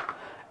funsies.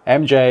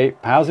 MJ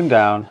powers him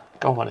down.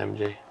 Go on,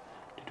 MG.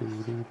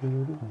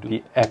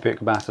 The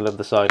epic battle of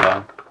the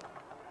sideline.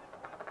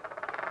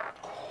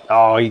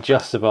 Oh, he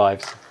just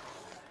survives.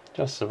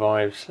 Just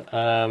survives.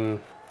 And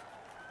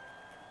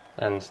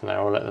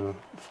now I'll let them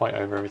fight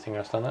over everything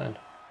else down that end.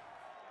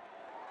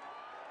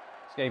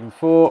 Skaven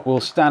 4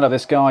 will stand up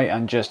this guy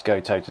and just go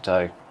toe to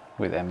toe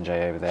with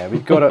MJ over there.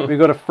 We've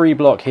got a free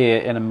block here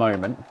in a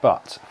moment,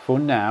 but for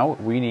now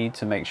we need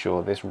to make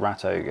sure this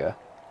rat ogre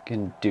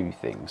can do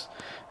things.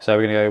 So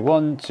we're going to go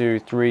 1, 2,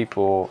 3,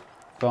 4,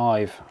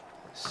 5,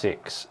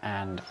 6,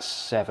 and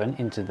 7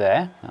 into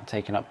there. Now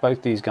taking up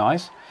both these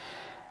guys.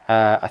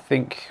 I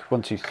think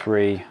 1, 2,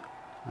 3,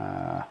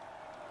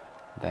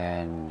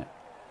 then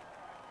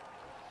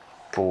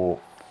 4,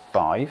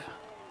 5,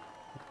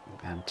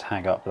 and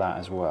tag up that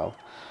as well.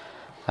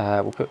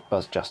 We'll put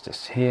Buzz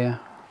Justice here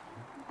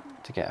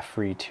to get a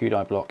free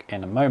 2-die block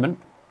in a moment.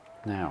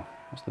 Now,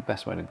 what's the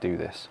best way to do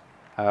this?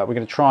 We're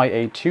going to try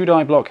a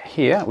 2-die block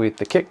here with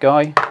the kick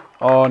guy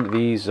on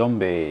the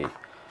zombie.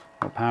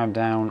 We'll power him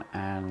down,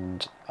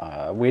 and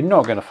we're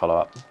not going to follow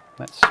up.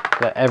 Let's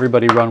let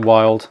everybody run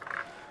wild.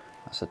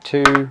 That's a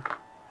 2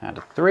 and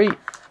a 3.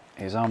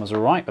 His armor's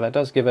alright, but that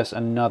does give us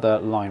another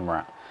line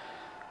rat.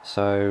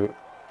 So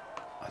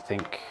I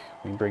think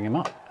we can bring him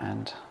up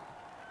and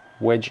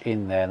wedge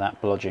in there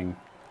that blodging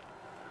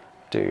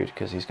dude,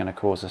 because he's going to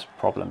cause us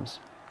problems.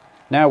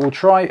 Now we'll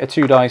try a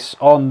 2 dice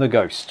on the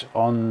ghost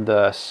on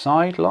the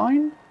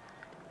sideline.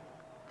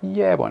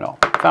 Yeah, why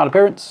not? Foul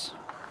appearance,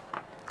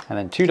 and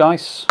then 2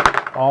 dice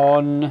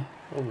on.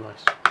 Oh,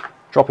 nice.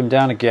 Drop him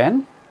down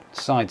again.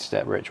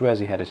 Sidestep, Rich. Where's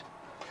he headed?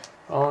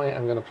 I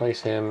am going to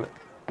place him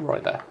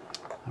right there.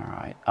 All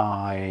right.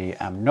 I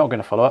am not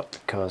going to follow up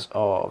because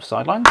of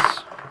sidelines.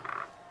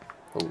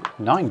 Ooh.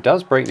 9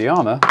 does break the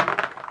armor,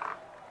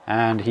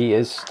 and he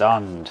is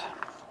stunned.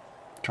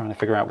 Trying to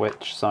figure out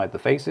which side the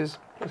face is.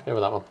 Let's go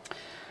with that one.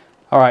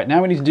 All right,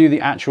 now we need to do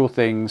the actual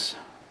things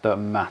that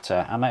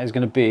matter, and that is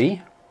going to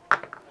be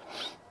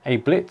a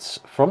blitz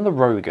from the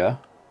Roger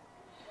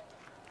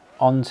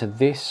onto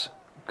this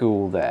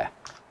ghoul there.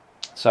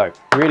 So,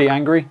 really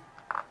angry,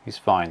 he's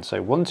fine.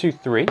 So 1, 2,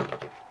 3.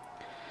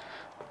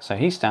 So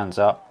he stands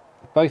up,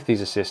 both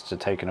these assists are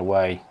taken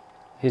away,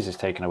 his is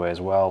taken away as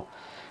well,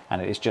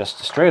 and it is just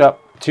straight up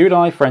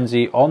 2-die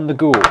frenzy on the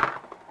ghoul.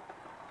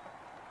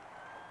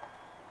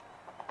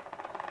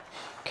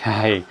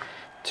 Okay,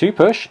 2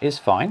 push is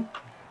fine.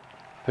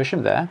 Push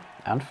him there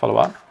and follow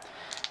up.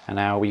 And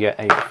now we get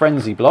a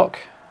frenzy block.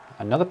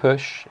 Another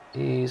push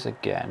is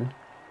again.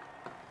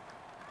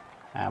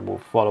 And we'll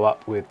follow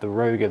up with the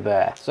Roger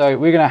there. So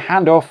we're going to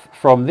hand off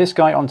from this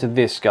guy onto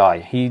this guy.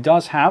 He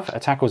does have a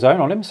tackle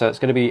zone on him, so it's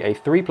going to be a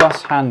 3+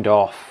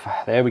 handoff.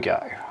 There we go.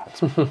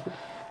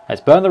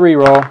 Let's burn the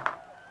reroll.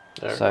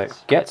 So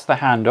gets the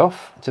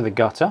handoff to the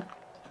gutter.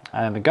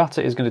 And the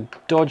gutter is going to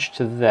dodge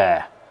to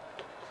there.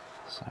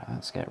 So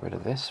let's get rid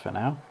of this for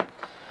now.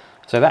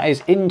 So that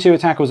is into a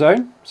tackle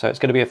zone. So it's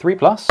going to be a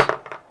 3+.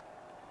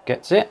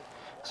 Gets it.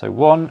 So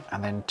 1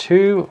 and then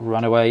 2,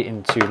 run away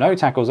into no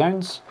tackle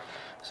zones.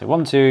 So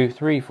 1, 2,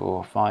 3,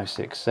 4, 5,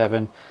 6,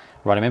 7,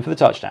 run him in for the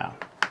touchdown.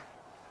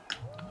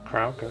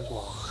 Crowd goes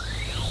wild.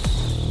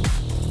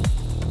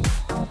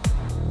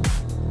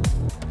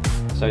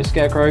 So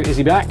Scarecrow, is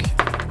he back?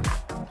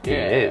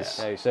 Yeah. He is.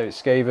 Okay, so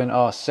Skaven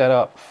are set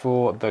up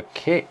for the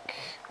kick.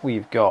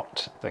 We've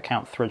got the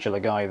Count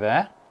Thridula guy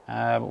there.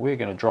 We're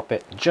going to drop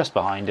it just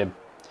behind him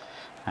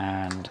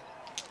and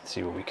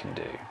see what we can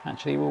do.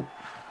 Actually, we'll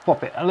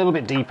pop it a little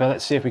bit deeper.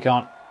 Let's see if we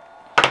can't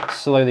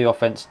slow the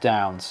offense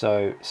down.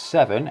 So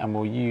 7, and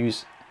we'll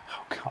use,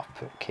 oh god,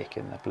 put kick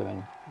in the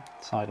blooming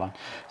sideline.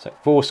 So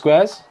 4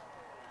 squares.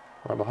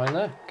 Right behind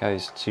there.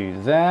 Goes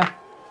to there.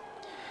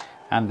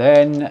 And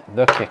then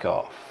the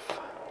kickoff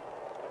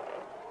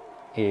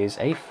is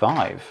a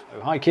 5.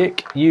 So high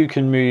kick, you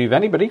can move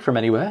anybody from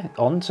anywhere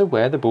onto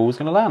where the ball's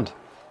going to land.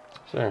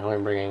 So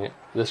I'm bringing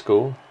this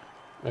goal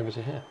over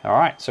to here.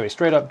 Alright, so he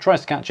straight up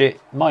tries to catch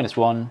it,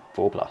 -1,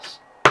 4+.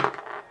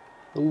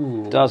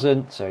 Ooh.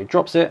 Doesn't, so he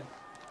drops it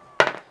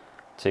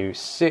to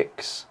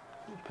 6.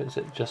 Puts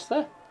it just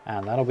there.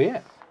 And that'll be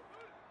it.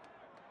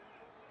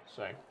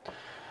 So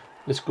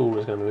this goal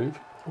is going to move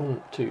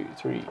 1, 2,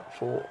 3,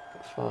 4,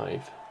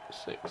 5,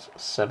 6,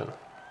 7.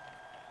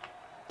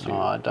 Oh,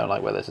 I don't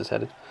like where this is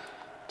headed.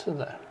 To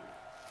there.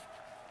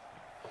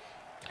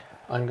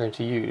 I'm going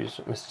to use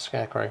Mr.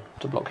 Scarecrow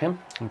to block him.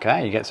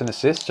 Okay, he gets an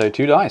assist, so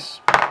 2 dice.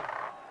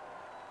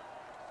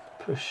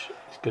 Push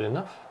is good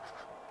enough.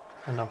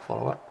 And I'll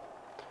follow up.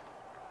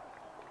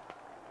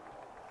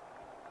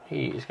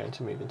 He is going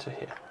to move into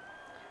here.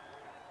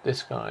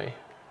 This guy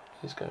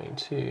is going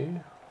to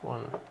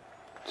 1,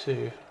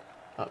 2,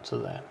 up to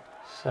there.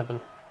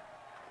 7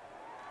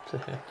 to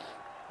here.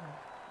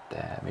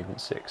 There,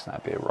 movement 6,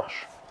 that'd be a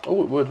rush.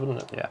 Oh, it would,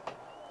 wouldn't it? Yeah.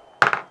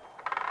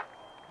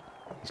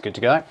 He's good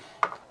to go.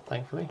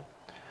 Thankfully.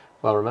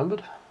 Well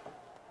remembered.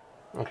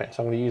 Okay,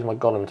 so I'm going to use my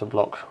golem to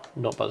block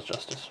Not Buzz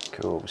Justice.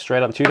 Cool.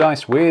 Straight up 2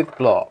 dice with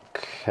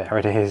block. There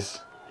it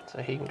is.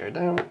 So he can go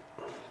down.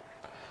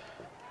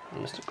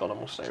 And Mr. Golem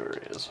will stay where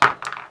he is.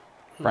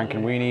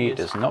 Frankenweenie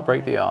does not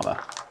break the armour.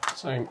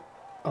 So I'm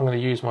going to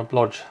use my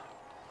blodge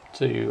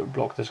to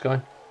block this guy.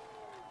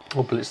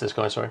 Or blitz this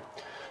guy, sorry.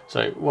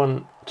 So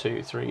 1,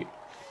 2, 3,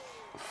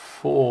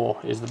 4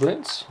 is the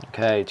blitz.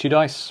 Okay, 2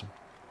 dice.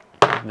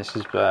 And this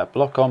is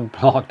block on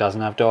block,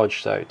 doesn't have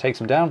dodge, so it takes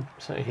him down.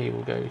 So he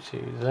will go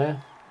to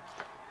there.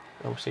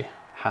 Obviously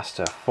has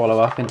to follow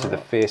up into the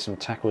fearsome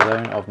tackle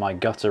zone of my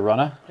gutter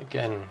runner.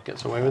 Again,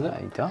 gets away with it.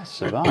 He does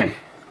survive.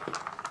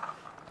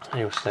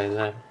 He'll stay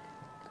there.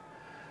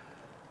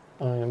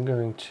 I am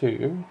going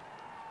to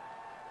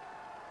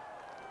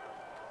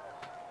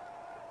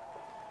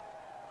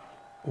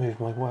move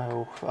my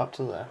werewolf up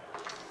to there.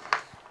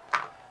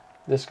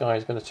 This guy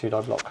is going to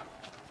 2-die block.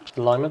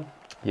 Lyman.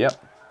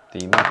 Yep.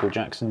 The Michael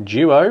Jackson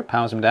duo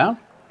powers him down.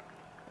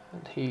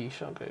 And he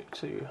shall go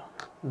to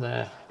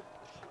there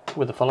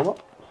with a follow-up.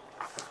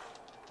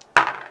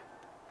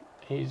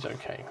 He's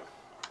okay.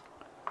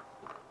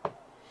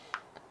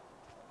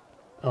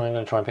 I'm going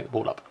to try and pick the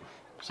ball up.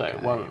 So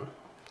okay. 1,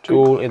 2.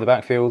 Ghoul in the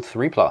backfield,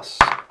 3+.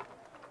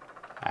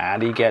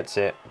 And he gets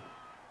it.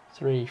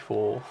 3,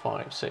 4,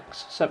 5,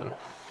 6, 7.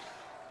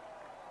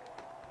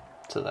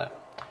 To there.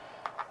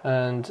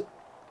 And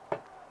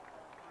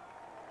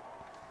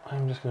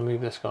I'm just going to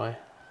move this guy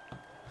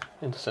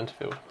into centre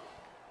field.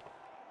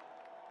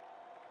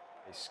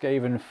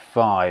 Skaven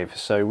 5,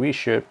 so we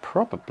should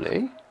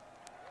probably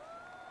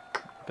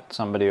put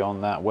somebody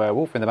on that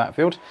werewolf in the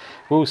backfield.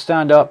 We'll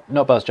stand up,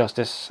 Not Buzz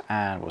Justice,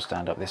 and we'll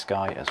stand up this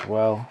guy as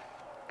well.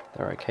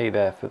 They're okay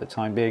there for the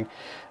time being.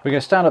 We're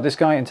going to stand up this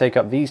guy and take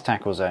up these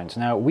tackle zones.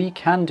 Now we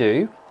can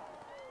do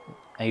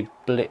a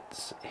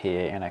blitz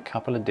here in a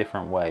couple of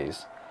different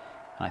ways.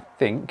 And I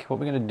think what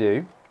we're going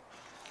to do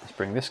is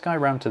bring this guy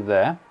round to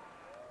there.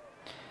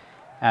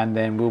 And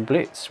then we'll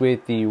blitz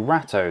with the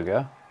Rat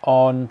Ogre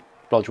on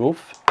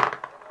Blodgewolf.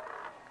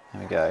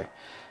 There we go.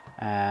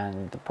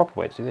 And the proper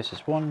way to do this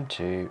is 1,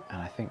 2,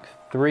 and I think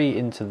 3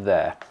 into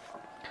there.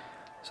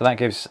 So that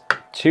gives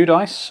 2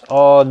 dice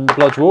on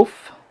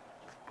Blodgewolf.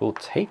 We'll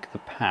take the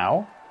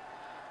POW,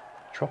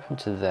 drop him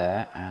to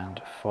there,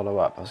 and follow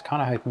up. I was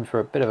kind of hoping for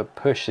a bit of a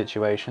push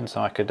situation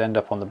so I could end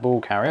up on the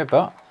ball carrier,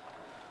 but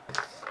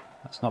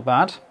that's not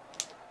bad.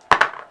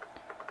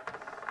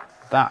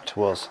 That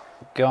was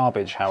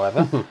garbage,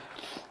 however.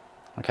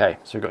 Okay,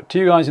 so we've got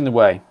 2 guys in the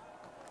way.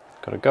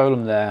 Got a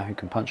golem there who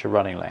can punch a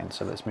running lane,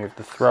 so let's move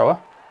the thrower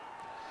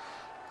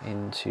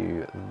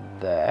into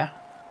there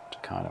to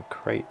kind of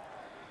create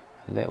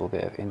a little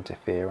bit of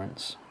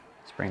interference.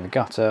 Let's bring the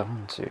gutter,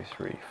 1, 2,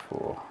 3,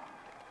 4,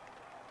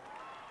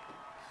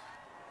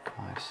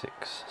 5,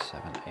 6,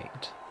 7,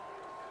 8,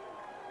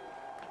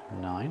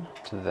 9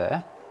 to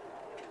there.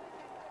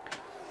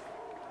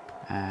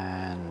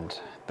 And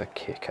the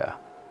kicker.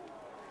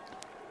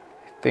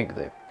 I think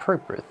the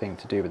appropriate thing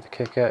to do with the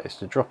kicker is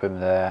to drop him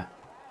there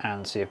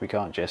and see if we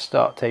can't just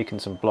start taking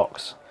some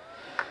blocks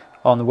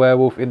on the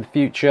werewolf in the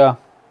future.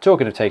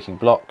 Talking of taking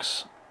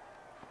blocks,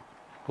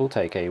 we'll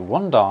take a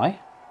 1 die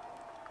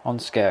on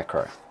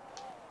Scarecrow.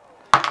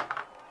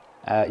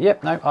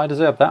 Yep, no, I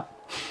deserve that.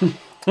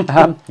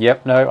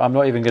 Yep, no, I'm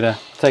not even going to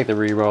take the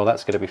reroll.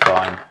 That's going to be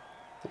fine.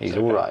 He's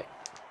all right.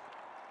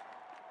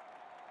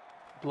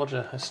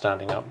 Blodger is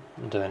standing up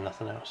and doing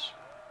nothing else.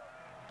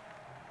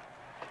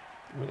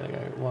 We're going to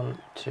go 1,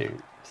 2,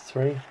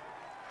 3.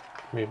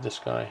 Move this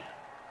guy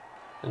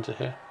into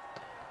here.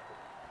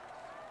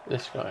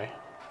 This guy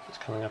is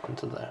coming up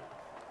into there.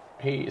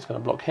 He is going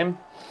to block him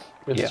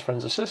with his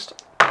friend's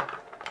assist.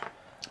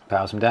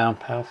 Powers him down.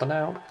 Power for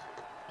now.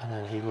 And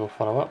then he will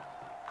follow up.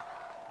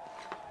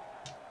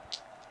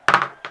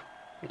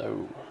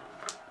 No.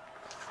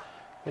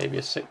 Maybe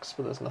a 6,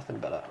 but there's nothing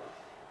better.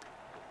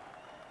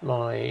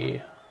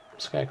 My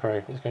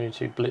Scarecrow is going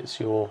to blitz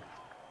your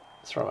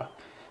thrower.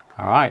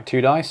 Alright,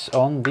 2 dice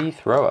on the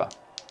thrower.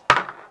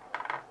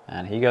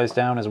 And he goes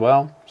down as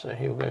well. So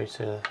he will go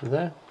to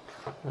there,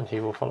 and he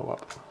will follow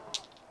up.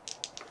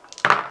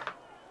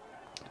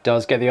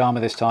 Does get the armor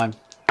this time.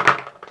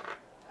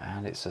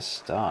 And it's a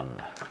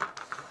stun.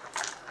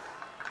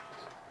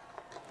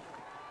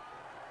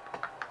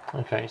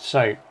 Okay,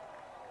 so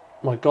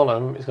my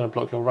Golem is going to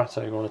block your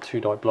Ratog on a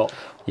 2-die block.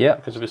 Yep.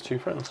 Because of his 2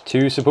 friends.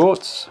 2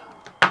 supports.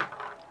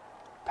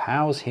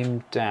 Powers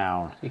him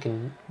down. You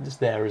can, it's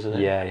there, isn't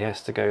it? Yeah, he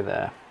has to go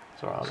there.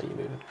 Sorry, I'll let you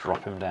move it.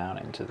 Drop him down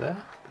into there.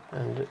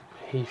 And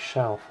he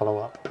shall follow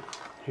up.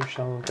 He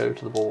shall go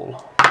to the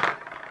ball.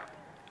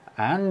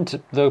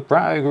 And the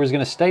Rat Ogre is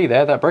going to stay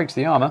there. That breaks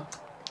the armor.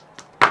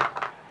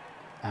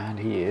 And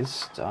he is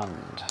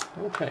stunned.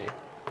 Okay.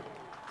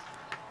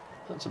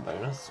 That's a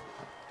bonus.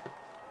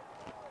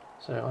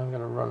 So I'm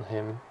going to run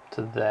him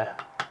to there.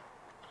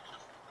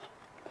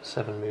 For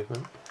 7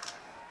 movement.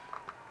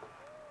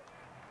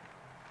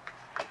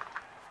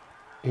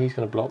 He's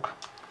going to block.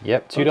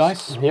 Yep, 2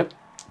 dice. Yep.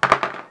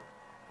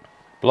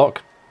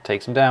 Block.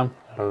 Takes him down.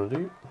 That'll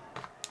do.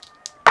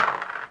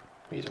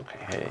 He's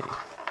okay. Hey.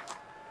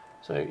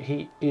 So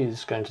he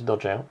is going to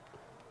dodge out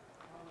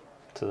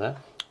to there.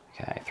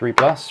 Okay,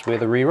 3+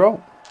 with a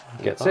reroll.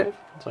 Gets 5. it.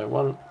 So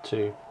 1,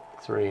 2,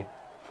 3,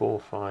 4,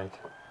 5,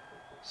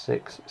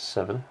 6,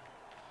 7.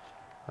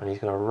 And he's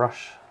going to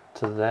rush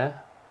to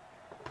there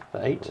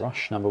for 8.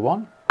 Rush number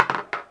 1.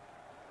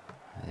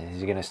 Is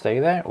he going to stay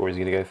there or is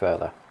he going to go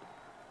further?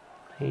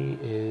 He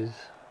is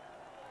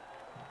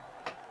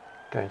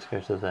going to go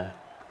to there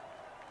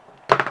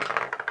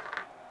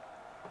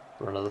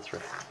for another 3.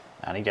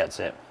 And he gets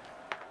it.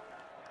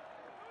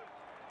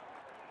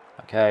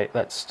 Okay,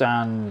 let's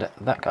stand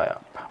that guy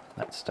up.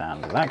 Let's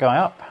stand that guy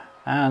up.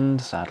 And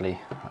sadly,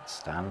 let's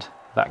stand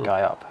that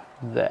guy up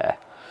there.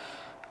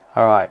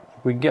 Alright,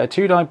 we can get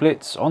a 2-die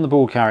blitz on the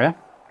ball carrier.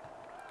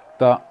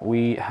 But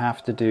we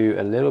have to do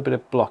a little bit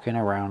of blocking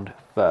around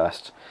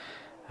first.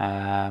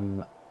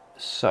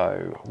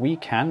 So we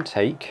can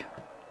take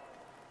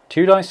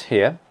 2 dice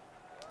here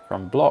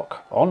from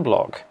block on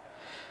block.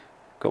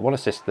 Got 1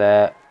 assist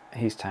there.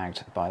 He's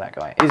tagged by that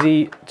guy. Is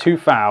he too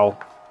foul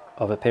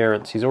of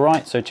appearance? He's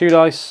alright. So 2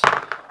 dice.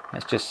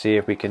 Let's just see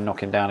if we can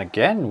knock him down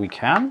again. We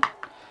can.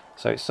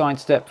 So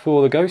sidestep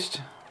for the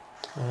ghost.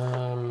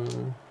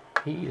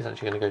 He is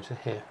actually going to go to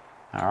here.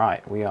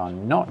 Alright, we are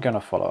not going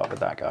to follow up with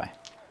that guy.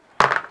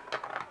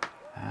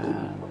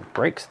 And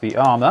breaks the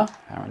armor.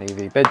 Apparently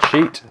the bed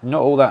sheet,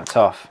 not all that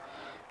tough.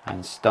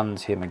 And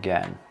stuns him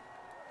again.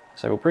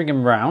 So we'll bring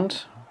him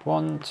round.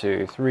 1,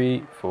 2,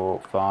 3, 4,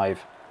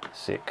 5,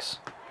 6,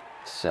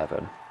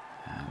 7.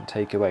 And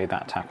take away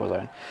that tackle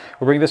zone.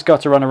 We'll bring this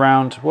gutter run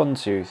around. 1,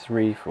 2,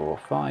 3, 4,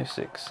 5,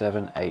 6,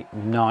 7, 8,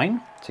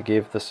 9 to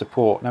give the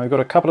support. Now we've got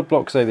a couple of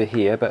blocks over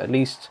here, but at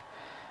least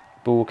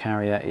ball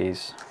carrier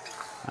is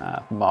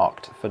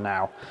marked for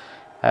now.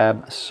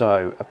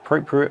 So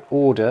appropriate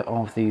order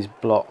of these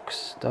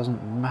blocks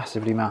doesn't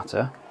massively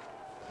matter.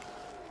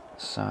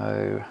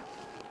 So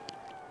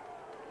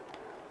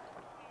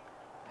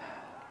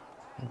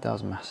it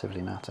does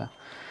massively matter.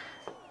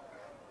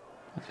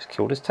 I just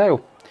killed his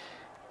tail.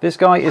 This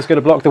guy is going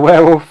to block the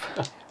werewolf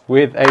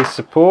with a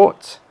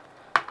support.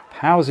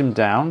 Powers him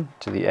down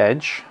to the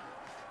edge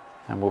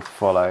and will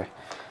follow.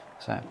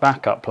 So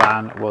backup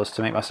plan was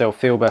to make myself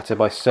feel better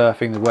by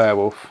surfing the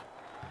werewolf.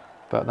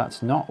 But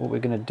that's not what we're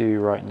going to do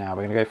right now.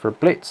 We're going to go for a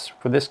blitz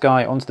from this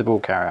guy onto the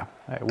ball carrier.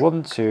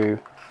 1, 2,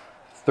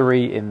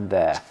 3 in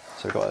there.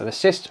 So we've got an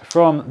assist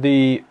from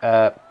the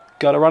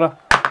gutter runner.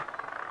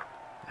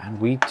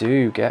 And we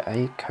do get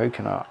a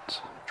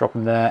coconut. Drop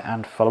him there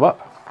and follow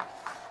up.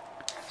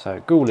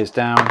 So Ghoul is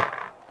down.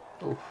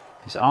 Oof.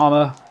 His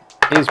armor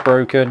is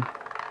broken.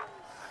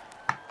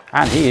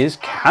 And he is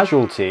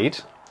casualtied.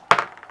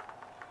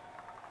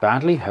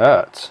 Badly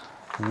hurt.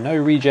 No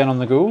regen on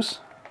the ghouls.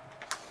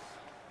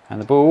 And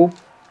the ball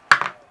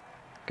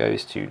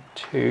goes to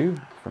 2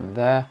 from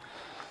there.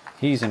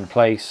 He's in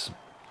place.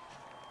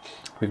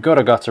 We've got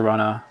a gutter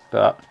runner,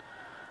 but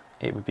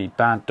it would be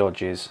bad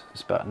dodges.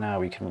 But now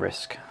we can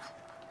risk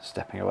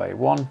stepping away.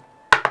 1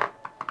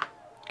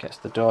 gets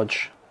the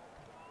dodge.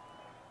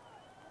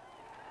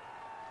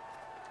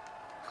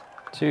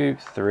 2,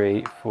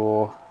 3,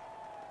 4,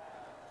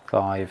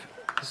 5,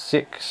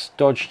 6.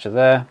 Dodge to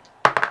there.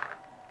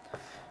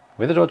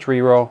 with a dodge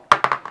reroll.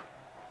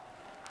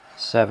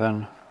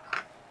 7.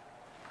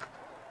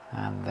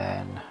 And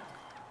then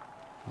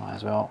might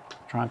as well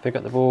try and pick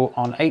up the ball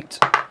on 8.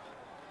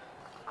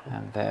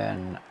 And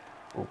then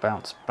we'll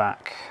bounce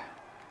back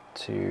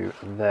to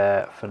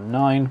there for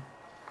 9.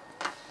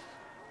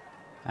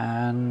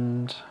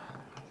 And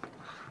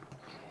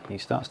he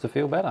starts to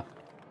feel better.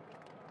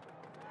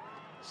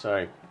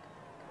 So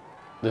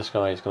this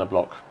guy is going to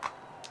block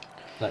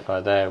that guy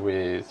there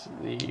with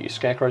the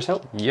Scarecrow's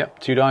help. Yep,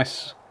 2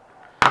 dice.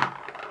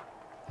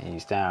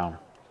 He's down.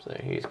 So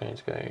he's going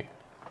to go,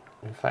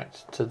 in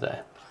fact, to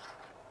there.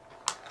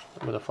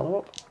 With a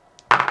follow-up.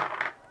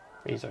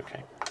 He's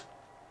okay.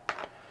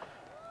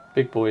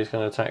 Big boy is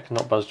going to attack,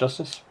 not Buzz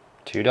Justice.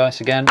 2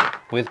 dice again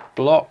with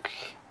block.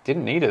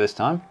 Didn't need it this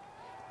time.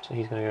 So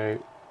he's going to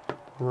go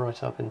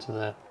right up into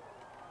there.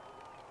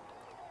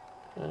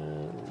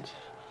 And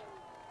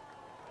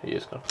he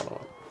is going to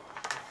follow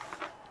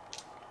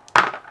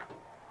up.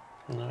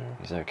 No.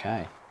 He's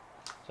okay.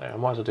 So I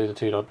might as well do the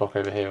 2-dot block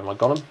over here with my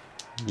golem.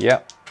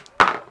 Yep.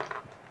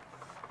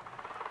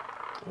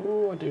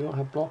 Oh, I do not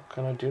have block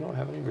and I do not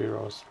have any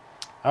rerolls.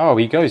 Oh,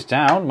 he goes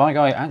down. My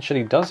guy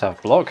actually does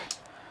have block.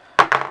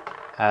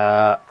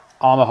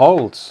 Armor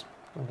holds.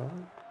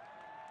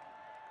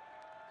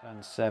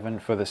 Turn 7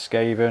 for the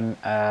Skaven.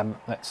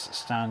 Let's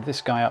stand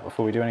this guy up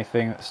before we do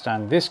anything. Let's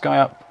stand this guy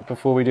up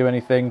before we do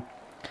anything.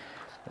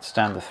 Let's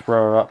stand the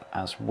thrower up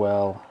as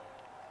well.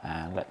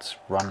 And let's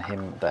run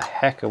him the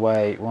heck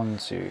away. 1,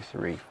 2,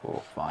 3,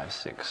 4, 5,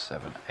 6,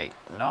 7, 8,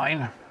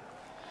 9.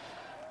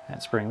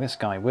 Let's bring this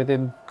guy with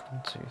him.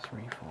 1, 2,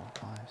 3, 4,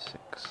 5,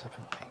 6, 7,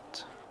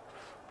 8,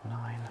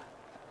 9.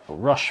 We'll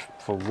rush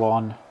for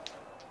 1.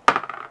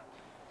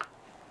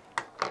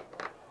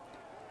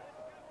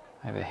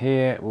 Over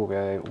here we'll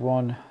go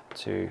 1,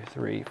 2,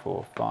 3,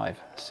 4, 5,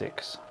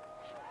 6.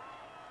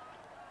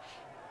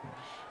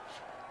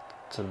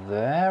 To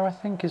there, I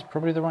think, is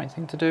probably the right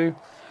thing to do.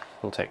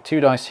 We'll take 2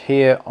 dice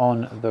here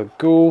on the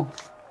ghoul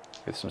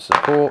with some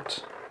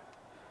support.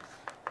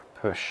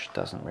 Push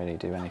doesn't really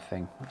do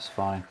anything, that's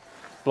fine.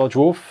 Blodge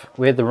Wolf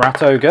with the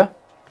Rat Ogre.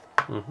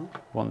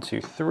 1,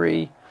 2,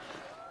 3,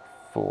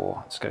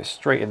 4. Let's go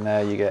straight in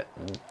there. You get,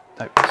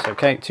 no, it's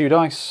okay. 2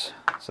 dice.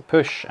 It's a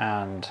push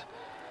and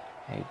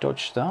a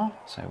dodge star.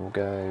 So we'll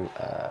go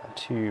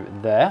 2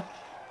 there.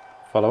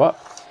 Follow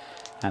up.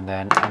 And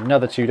then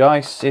another 2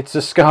 dice. It's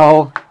a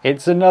skull.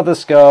 It's another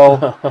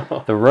skull.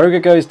 The Roger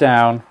goes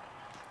down.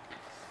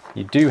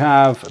 You do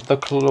have the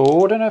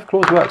Claw. I don't know if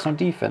Claws works on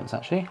defense,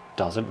 actually.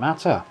 Doesn't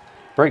matter.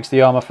 Breaks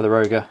the armor for the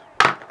Roger.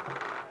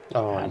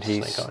 Oh, and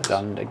he's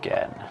stunned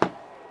again.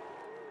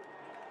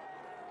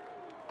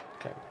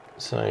 Okay,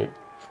 so I'm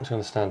just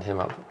going to stand him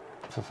up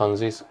for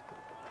funsies.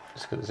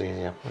 Just because it's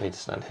easier. I need to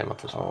stand him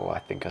up as well. Oh, I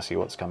think I see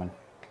what's coming.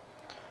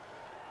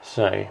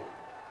 So,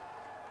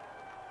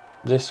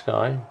 this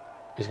guy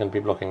is going to be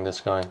blocking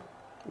this guy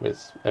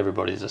with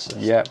everybody's assist.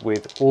 Yeah,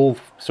 with all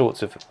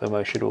sorts of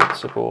emotional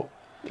support.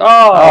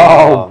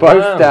 Oh,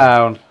 both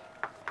down.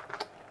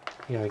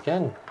 Yeah,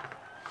 again.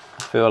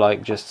 I feel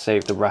like just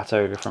saved the Rat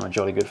Ogre from a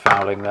jolly good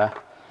fouling there.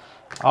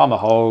 Armor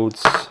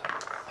holds.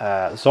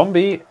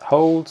 Zombie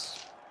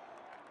holds.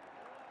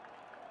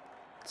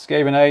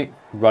 Skaven 8,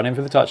 running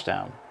for the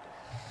touchdown.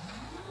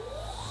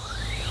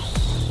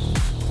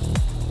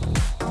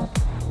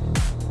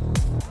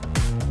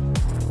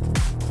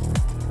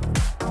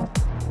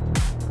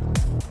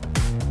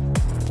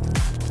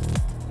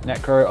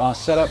 Necro are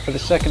set up for the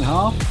second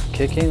half,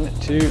 kicking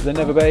to the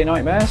Nether Bay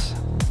Nightmares.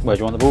 Where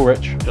do you want the ball,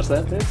 Rich? Just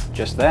there, please.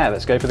 Just there.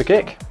 Let's go for the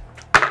kick.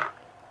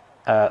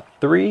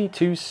 3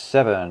 to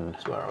 7.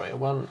 So where are we?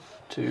 1,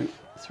 2,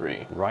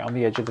 3. Right on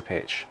the edge of the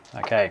pitch.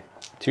 Okay.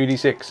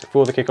 2d6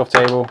 for the kickoff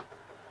table.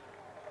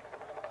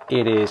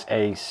 It is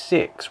a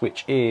 6,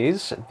 which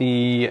is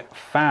the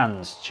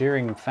fans,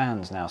 cheering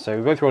fans now. So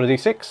we both roll a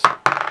d6.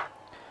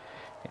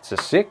 It's a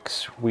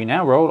 6. We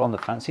now roll on the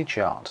fancy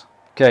chart.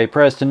 Okay,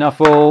 prayers to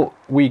Nuffle.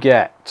 We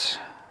get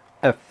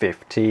a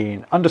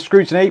 15. Under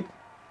scrutiny.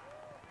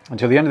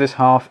 Until the end of this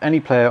half, any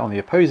player on the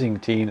opposing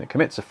team that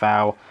commits a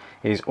foul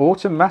is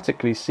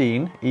automatically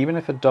seen, even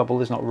if a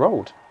double is not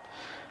rolled.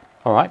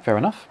 All right, fair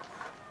enough.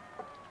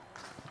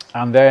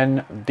 And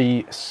then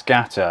the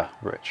scatter,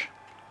 Rich.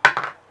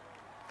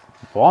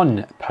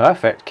 1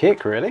 perfect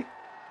kick, really.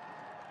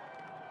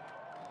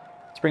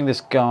 Let's bring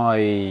this guy.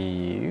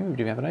 Ooh,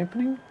 do we have an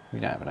opening?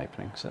 We don't have an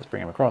opening, so let's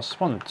bring him across.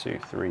 1, 2,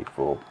 3,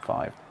 4,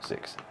 5,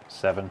 6,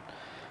 7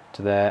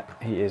 to there.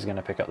 He is going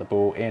to pick up the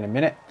ball in a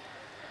minute.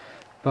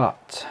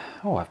 But,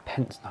 oh, I've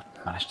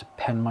managed to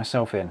pen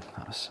myself in.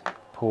 That was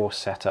poor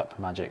setup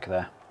magic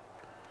there.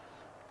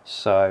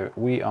 So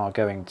we are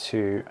going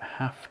to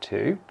have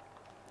to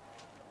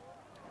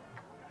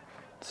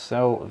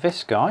sell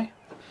this guy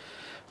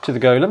to the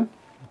golem.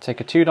 Take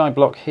a 2-die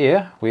block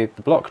here with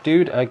the block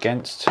dude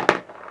against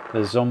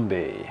the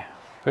zombie.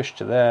 Push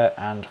to there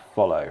and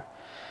follow.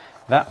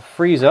 That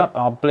frees up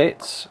our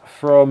blitz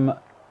from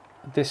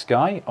this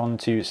guy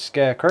onto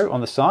Scarecrow on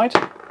the side.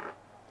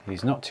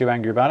 He's not too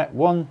angry about it.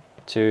 1,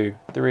 2,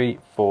 3,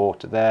 4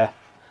 to there.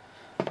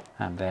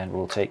 And then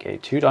we'll take a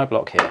 2-die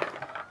block here.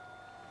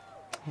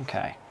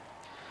 Okay.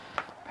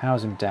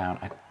 Powers him down.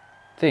 I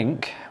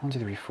think 1, 2,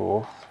 3,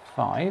 4,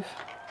 5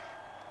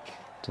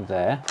 to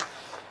there.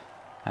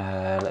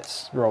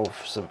 Let's roll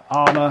for some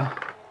armor.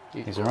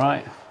 He's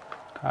alright.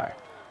 Okay.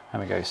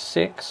 And we go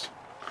 6.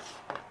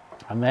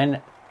 And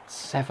then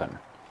 7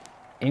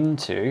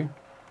 into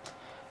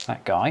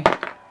that guy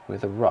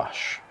with a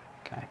rush.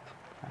 Okay.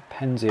 That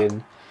pens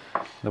in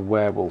the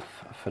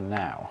werewolf for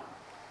now.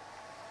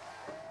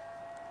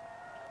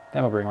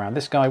 Then we'll bring around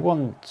this guy.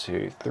 1,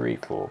 2, 3,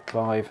 4,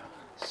 5,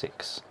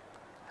 6,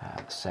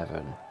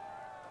 7,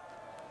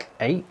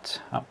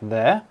 8 up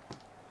there.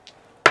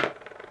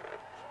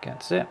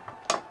 Gets it.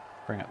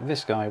 Bring up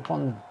this guy.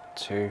 1,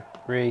 2,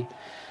 3,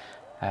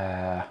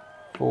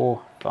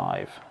 4,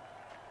 5,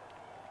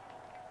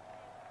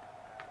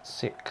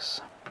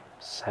 6,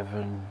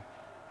 7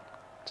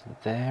 to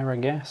there, I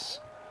guess.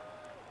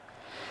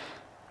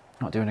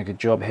 Not doing a good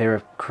job here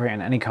of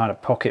creating any kind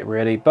of pocket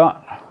really,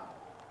 but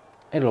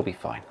it'll be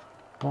fine.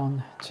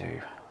 1,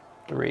 2,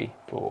 3,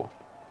 4,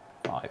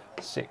 5,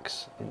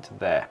 6 into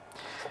there.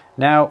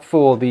 Now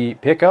for the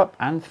pick up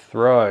and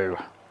throw.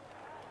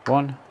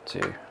 1,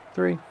 2,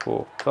 3,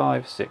 4,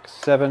 5, 6,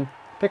 7.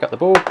 Pick up the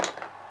ball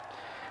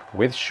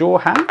with sure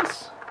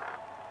hands.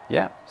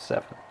 Yeah,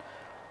 7.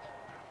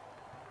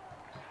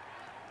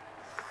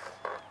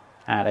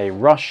 And a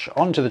rush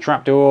onto the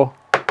trapdoor.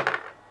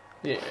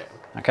 Yeah.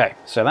 Okay,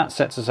 so that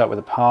sets us up with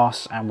a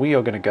pass, and we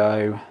are going to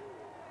go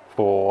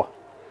for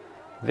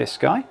this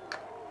guy.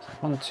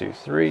 1, 2,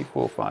 3,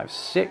 4, 5,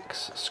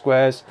 6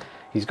 squares.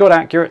 He's got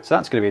accurate, so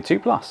that's going to be a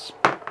 2+.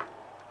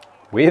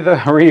 With a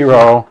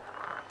reroll.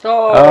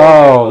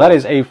 Oh, that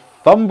is a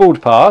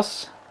fumbled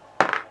pass.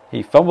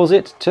 He fumbles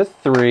it to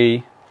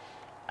 3,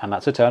 and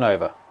that's a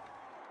turnover.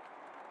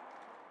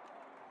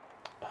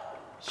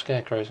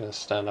 Scarecrow's going to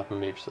stand up and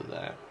move to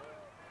there.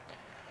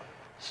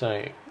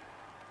 So,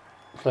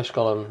 Flesh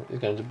Golem is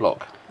going to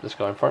block this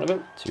guy in front of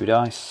him. 2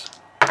 dice.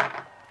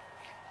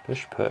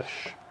 Push,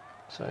 push.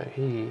 So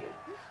he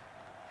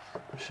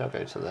shall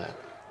go to there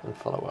and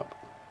follow up.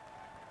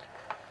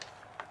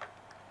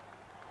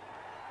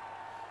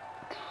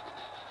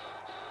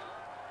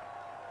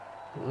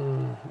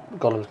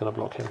 Golem's going to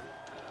block him.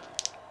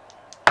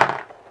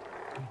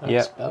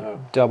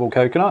 Yep. Double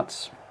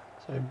coconuts.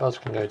 So Buzz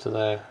can go to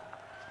there.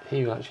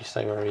 He will actually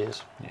stay where he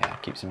is. Yeah,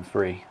 keeps him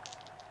free.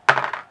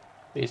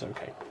 He's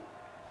okay.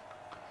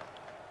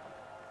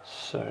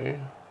 So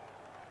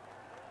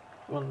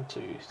 1,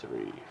 2,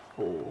 3,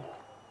 4,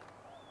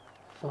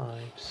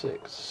 5,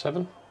 6,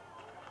 7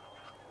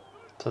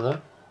 to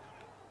there.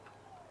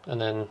 And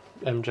then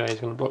MJ is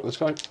going to block this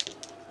guy.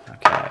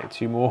 Okay,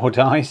 2 more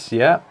dice,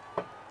 yeah.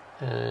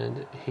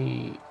 And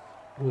he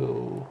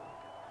will...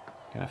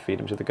 Gonna feed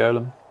him to the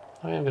golem.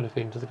 I am going to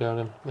feed him to the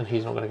golem, and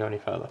he's not going to go any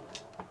further.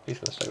 He's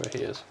going to stay where he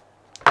is.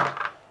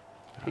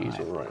 He's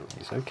alright.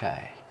 He's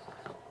okay.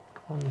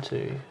 1,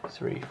 2,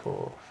 3,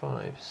 4,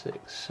 5,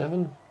 6,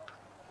 7.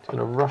 He's going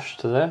to rush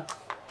to there.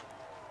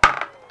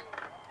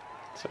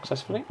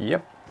 Successfully.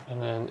 Yep.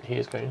 And then he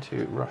is going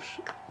to rush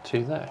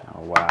to there.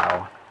 Oh,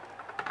 wow.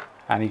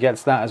 And he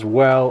gets that as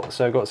well,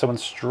 so got someone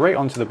straight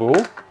onto the ball.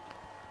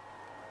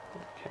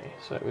 Okay,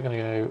 so we're going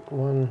to go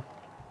 1,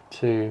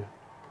 2,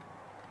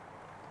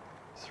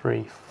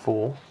 3,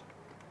 4.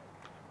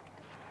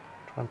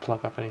 Try and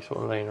plug up any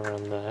sort of lane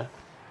around there.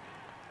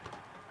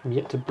 I'm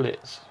yet to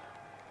blitz,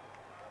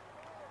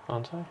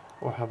 aren't I?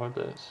 Or have I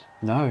blitzed?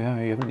 No,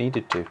 you haven't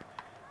needed to.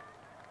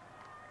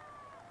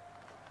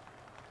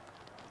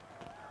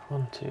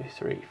 1, 2,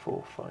 3,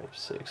 4, 5,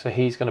 6. So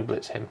he's going to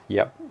blitz him.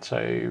 Yep.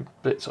 So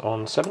blitz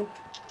on 7.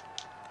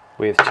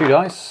 With 2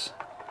 dice.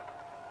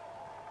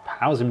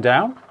 Powers him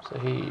down. So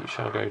he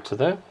shall go to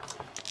there.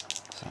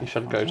 So he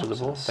shall go to the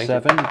ball.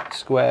 7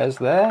 squares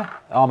there.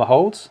 Armor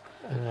holds.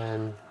 And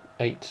then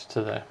 8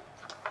 to there.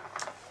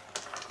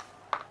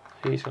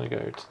 He's going to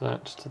go to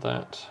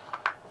that,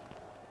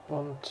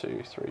 1,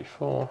 2, 3,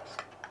 4.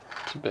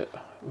 It's a bit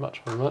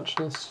much of a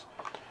muchness.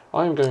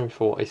 I'm going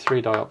for a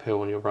 3-die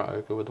uphill on your Rat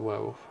Ogre with the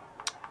werewolf.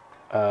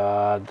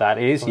 That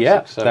is, 5, yeah,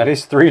 6, 7. that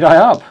is 3-die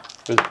up.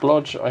 With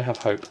Blodge, I have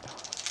hope.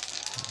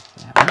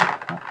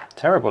 Yeah.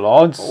 Terrible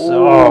odds. Ooh.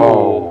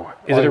 Oh,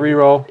 is it a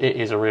reroll? It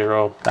is a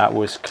reroll. That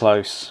was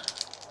close.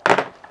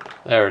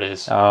 There it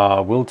is.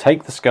 We'll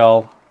take the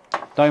skull.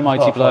 No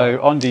mighty blow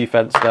on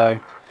defense though.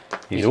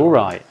 He's all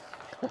right.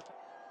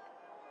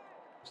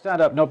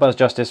 Stand up, not Buzz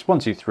Justice. 1,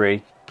 2,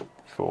 3,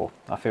 4.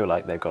 I feel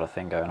like they've got a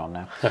thing going on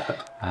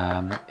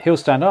now. He'll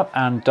stand up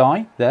and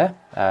die there.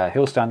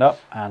 He'll stand up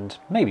and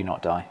maybe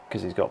not die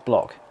because he's got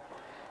block.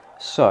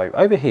 So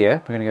over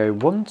here, we're going to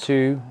go 1,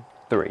 2,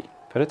 3.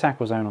 Put a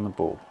tackle zone on the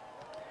ball.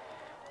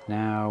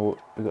 Now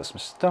we've got some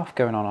stuff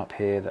going on up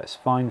here that's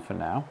fine for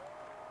now.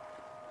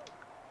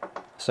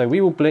 So we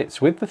will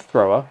blitz with the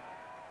thrower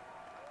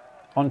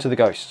onto the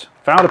ghost.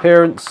 Foul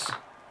appearance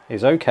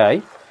is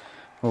okay.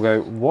 We'll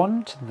go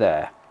 1 to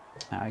there.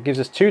 Now it gives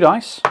us 2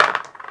 dice.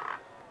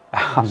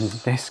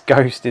 This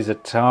ghost is a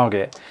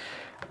target.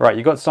 Right,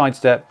 you've got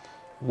sidestep.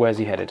 Where's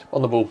he headed?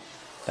 On the ball.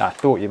 I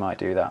thought you might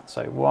do that.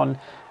 So 1.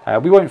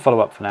 We won't follow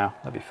up for now.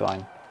 That'll be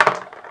fine.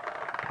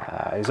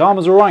 His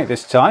armor's all right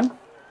this time.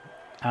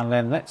 And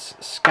then let's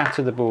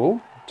scatter the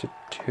ball to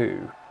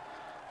 2.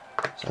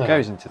 So it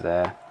goes into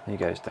there. He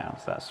goes down.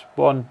 So that's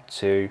 1,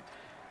 2,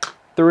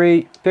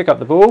 3. Pick up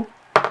the ball.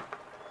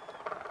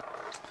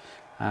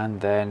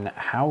 And then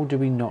how do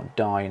we not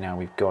die now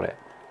we've got it?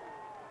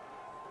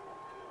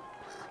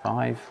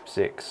 5,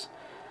 6,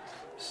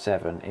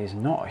 7 is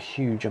not a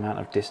huge amount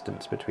of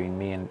distance between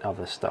me and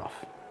other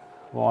stuff.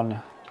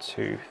 1,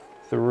 2,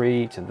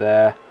 3 to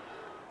there.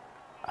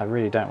 I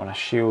really don't want to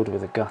shield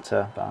with a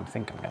gutter, but I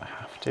think I'm going to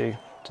have to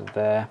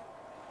there.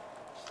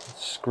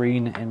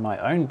 Screen in my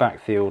own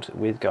backfield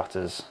with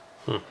gutters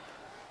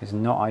is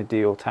not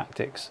ideal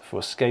tactics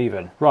for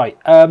Skaven. Right,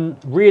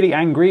 really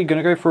angry,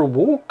 going to go for a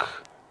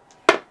walk.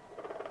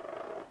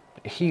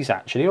 He's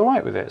actually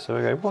alright with it, so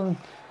we go 1,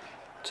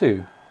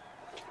 2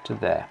 to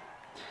there.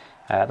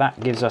 That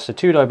gives us a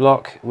 2-die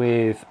block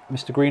with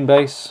Mr. Green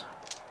Base.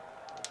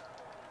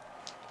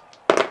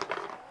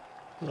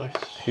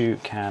 Nice. Who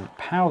can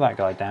pow that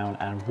guy down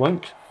and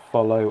won't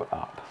follow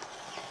up.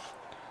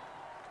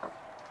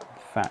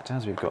 In fact,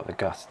 as we've got the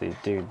gusty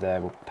dude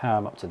there, we'll power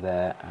him up to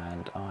there,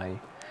 and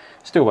I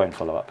still won't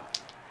follow up.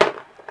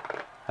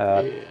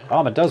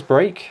 Armor does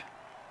break,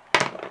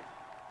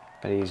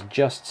 but he's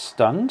just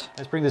stunned.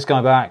 Let's bring this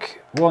guy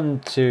back. 1,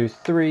 2,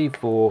 3,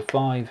 4,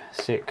 5,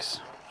 6,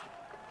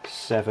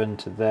 7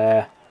 to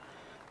there,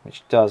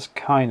 which does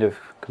kind of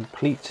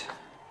complete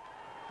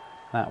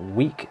that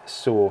weak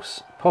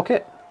source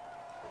pocket.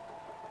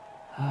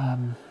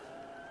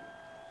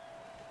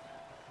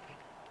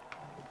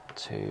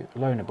 To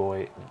Loner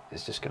Boy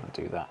is just going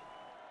to do that.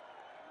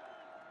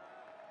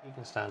 He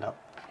can stand up.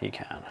 He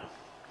can.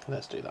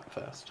 Let's do that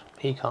first.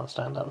 He can't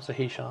stand up, so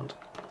he shan't.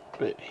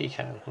 But he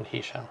can, and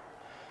he shall.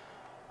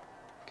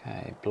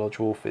 Okay,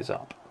 Blodgewolf is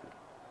up.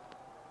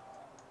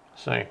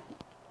 So,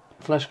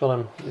 Flesh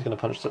Golem is going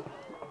to punch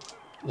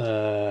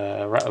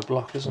the Rattle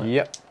block, isn't it?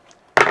 Yep.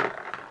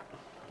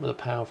 With a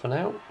power for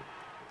now.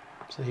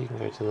 So he can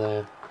go to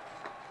there,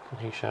 and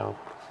he shall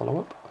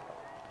follow up.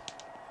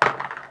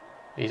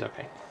 He's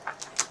okay.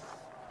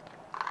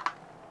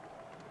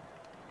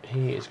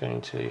 He is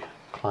going to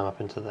climb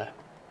up into there.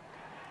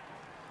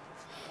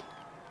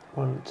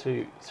 1,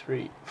 2,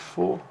 3,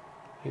 4.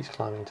 He's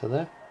climbing to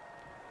there.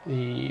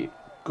 The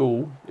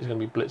ghoul is going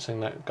to be blitzing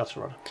that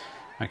gutter runner.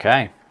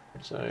 Okay.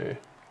 So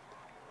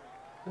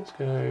let's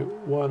go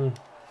 1,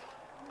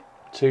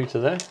 2 to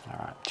there. All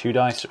right. 2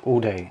 dice all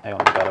day on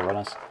the gutter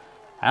runners,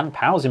 and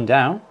powers him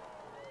down.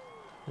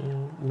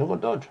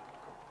 Not dodge.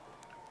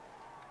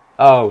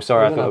 Oh,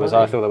 sorry. I No,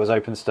 thought that was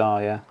open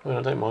star. Yeah. I mean,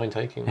 I don't mind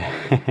taking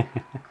that.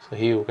 So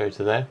he will go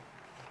to there,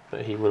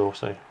 but he will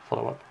also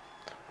follow up.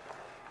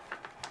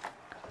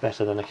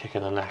 Better than a kick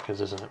in the knackers,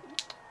 isn't it?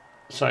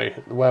 So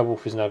the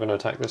werewolf is now going to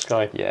attack this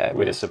guy. Yeah,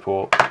 with his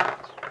support.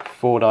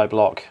 4-die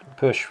block.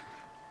 Push.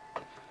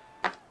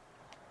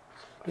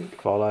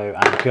 Follow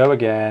and go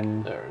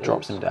again.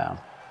 Drops him down.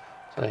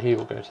 So he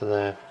will go to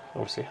there.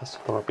 Obviously has to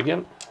follow up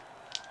again.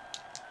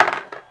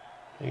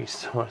 He's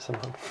still at some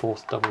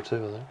 4th double 2,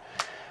 I think.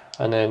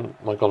 And then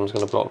my golem's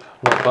going to block.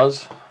 Not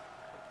buzz.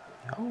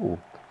 Oh.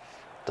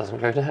 Doesn't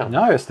go down.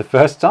 No, it's the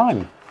first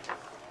time.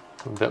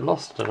 I'm a bit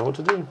lost. Don't know what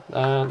to do.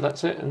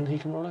 That's it, and he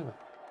can roll over.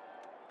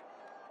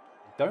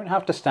 Don't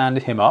have to stand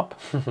him up,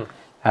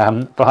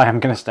 but I am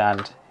going to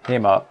stand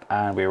him up,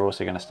 and we're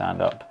also going to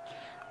stand up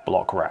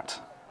Block Rat,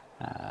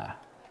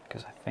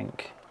 because I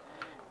think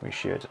we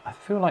should. I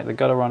feel like the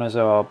gutter runners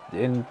are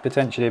in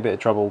potentially a bit of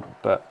trouble,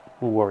 but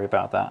we'll worry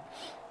about that.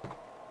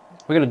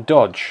 We're going to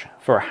dodge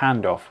for a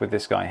handoff with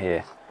this guy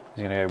here.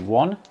 He's going to go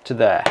 1 to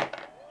there,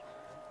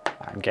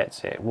 and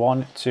gets it.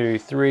 1, 2,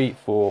 3,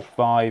 4,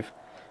 5,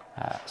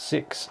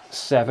 6,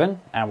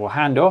 7, and we'll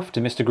hand off to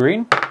Mr.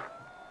 Green.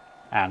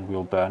 And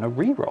we'll burn a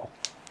reroll.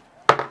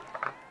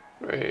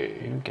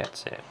 Who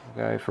gets it?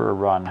 We'll go for a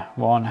run.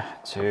 1,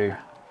 2,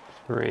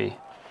 3,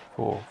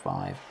 4,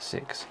 5,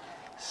 6,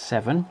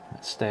 7.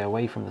 Let's stay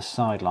away from the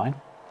sideline.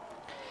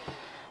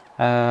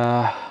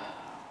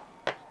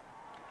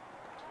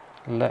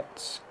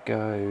 Let's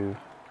go.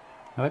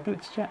 Have I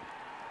blitzed yet?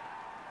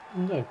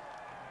 No.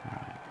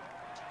 Alright.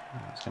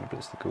 It's going to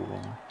blitz the ghoul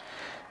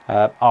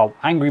one. Oh,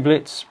 Angry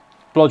Blitz,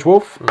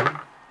 Blodgewolf.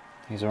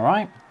 He's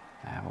alright.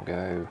 And we'll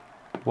go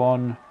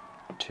 1,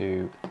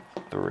 2,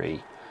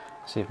 3.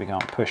 See if we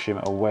can't push him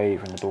away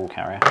from the ball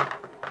carrier.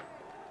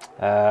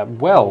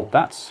 Well,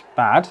 that's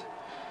bad.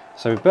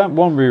 So we've burnt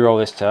 1 reroll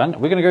this turn.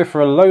 We're going to go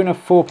for a Loner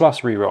 4+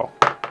 reroll.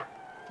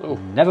 Oh.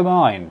 Never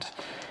mind.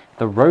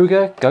 The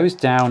Roger goes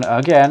down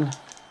again.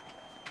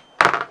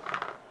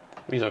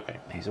 He's okay.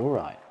 He's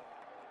alright.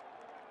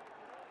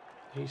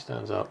 He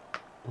stands up.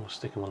 We'll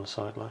stick him on the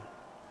sideline.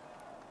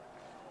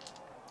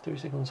 Do we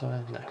stick him on the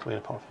sideline? No, we're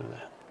going to pop him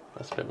there.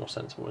 That's a bit more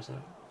sensible, isn't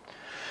it?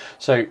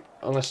 So I'm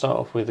going to start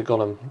off with the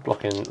golem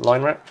blocking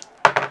line rat.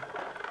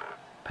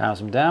 Powers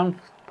him down.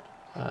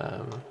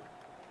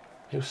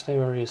 He'll stay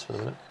where he is for the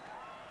minute.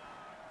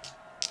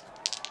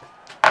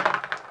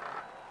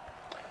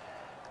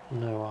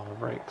 No armor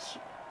breaks.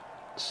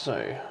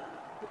 So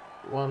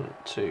 1,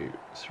 2,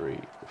 3,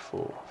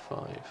 4,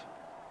 5.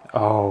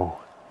 Oh.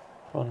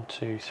 1,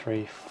 2,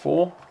 3,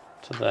 4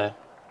 to there.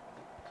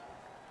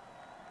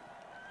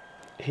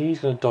 He's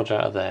going to dodge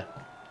out of there.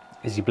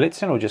 Is he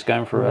blitzing or just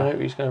going for No,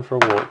 he's going for a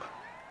walk.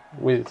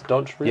 With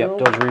dodge reroll? Yep,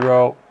 dodge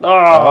reroll.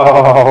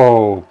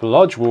 Oh!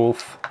 Blodge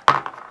Wolf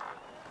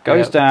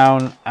goes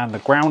down and the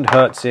ground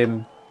hurts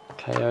him.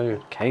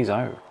 KO.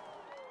 KO.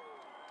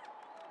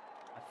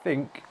 I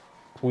think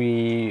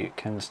we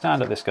can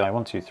stand at this guy.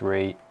 1, 2,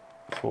 3,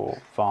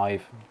 4,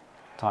 5.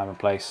 Time and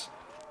place.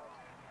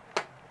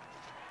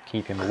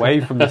 Keep him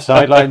away from the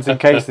sidelines in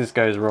case this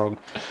goes wrong.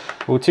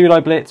 We'll 2-lie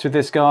blitz with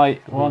this guy.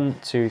 1,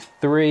 2,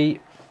 3.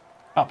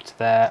 Up to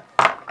there.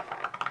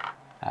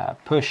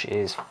 Push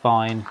is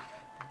fine.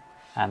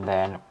 And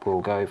then we'll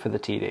go for the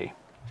TD.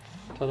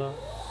 Ta-da.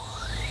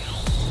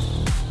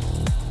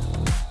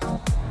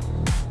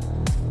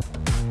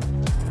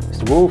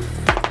 Mr. Wolf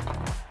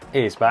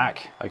is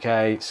back.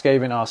 Okay,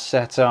 Skaven are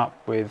set up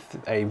with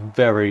a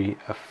very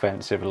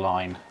offensive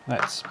line.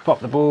 Let's pop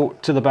the ball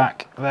to the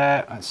back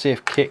there and see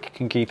if Kick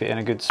can keep it in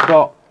a good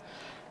spot.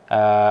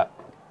 Yeah,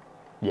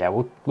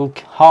 we'll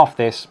half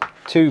this,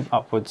 2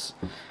 upwards,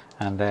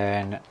 and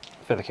then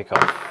for the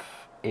kickoff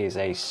is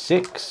a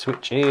 6,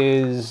 which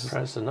is...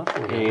 Press the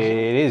knuckle. It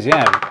is,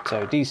 yeah.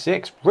 So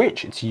D6.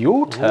 Rich, it's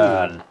your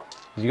turn.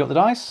 Have you got the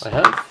dice? I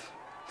have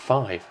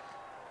 5.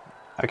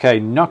 Okay,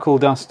 Knuckle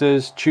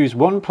Dusters. Choose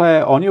one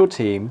player on your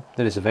team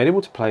that is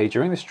available to play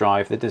during this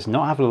drive that does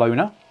not have a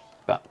loner.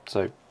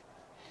 So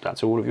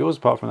that's all of yours,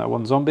 apart from that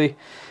one zombie.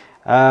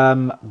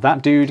 That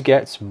dude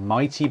gets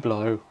Mighty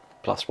Blow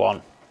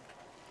 +1.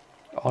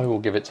 I will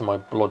give it to my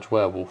Blodge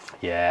Werewolf.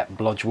 Yeah,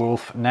 Blodge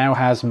Wolf now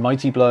has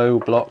Mighty Blow,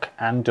 Block,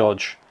 and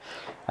Dodge.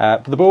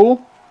 The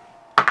ball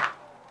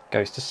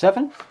goes to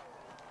 7,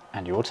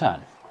 and your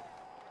turn.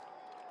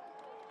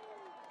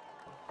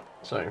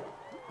 So,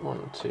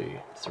 1, 2,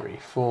 3,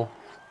 4.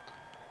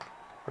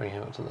 Bring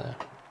him up to there.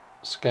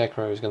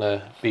 Scarecrow is going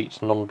to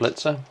beat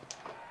non-blitzer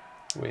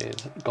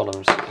with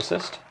Golem's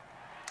assist.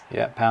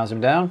 Yeah, powers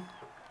him down.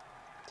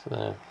 So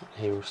there,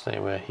 he will stay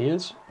where he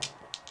is.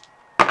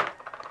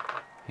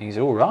 He's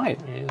all right.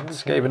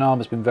 Skaven Arm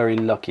has been very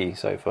lucky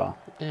so far.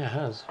 Yeah, it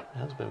has. It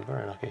has been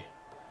very lucky.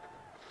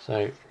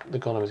 So the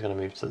Golem is going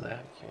to move to there.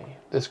 Okay.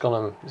 This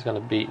Golem is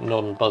going to beat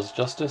non-Buzz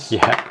Justice.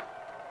 Yeah.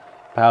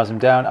 Powers him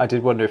down. I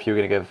did wonder if you were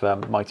going to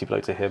give Mighty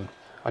Blow to him.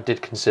 I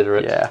did consider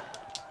it. Yeah.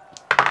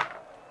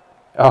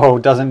 Oh,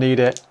 doesn't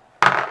need it.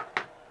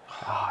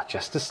 Ah,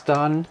 just a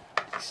stun.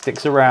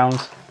 Sticks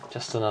around.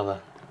 Just another.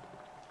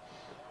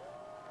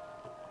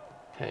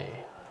 Okay.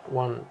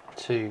 1,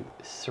 2,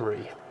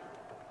 3.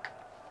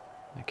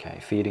 Okay,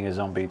 feeding a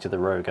zombie to the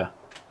Roger.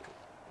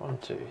 1,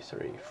 2,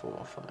 3,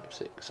 4, 5,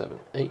 6, 7,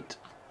 8.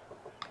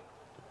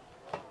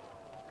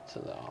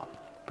 So there.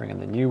 Bringing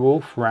the new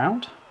wolf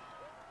round.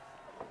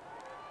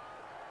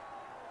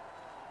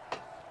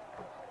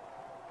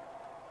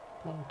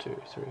 One, 2,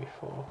 3,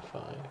 4,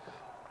 5,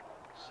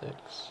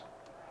 6,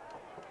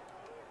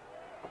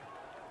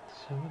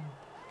 7.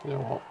 You know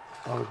what?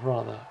 I would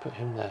rather put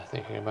him there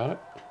thinking about it.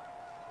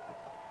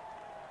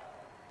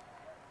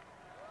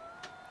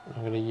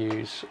 I'm going to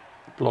use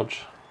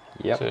Blodge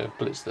to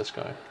blitz this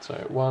guy. So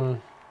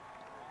 1,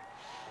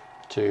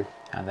 2.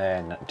 And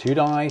then 2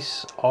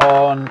 dice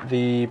on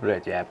the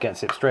blitz. Yeah,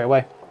 gets it straight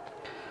away.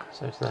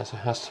 So it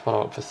has to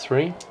follow up for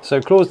 3.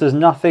 So Claws does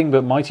nothing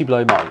but Mighty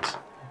Blow might.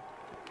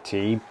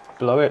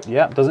 Blow it.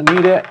 Yeah, doesn't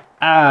need it.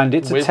 And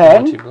it's a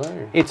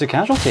 10. It's a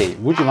casualty.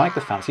 Would you like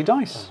the fancy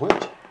dice? I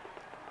would.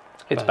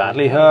 It's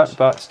badly hurt,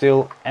 but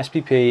still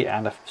SPP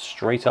and a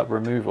straight up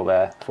removal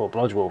there for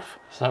Blodge Wolf.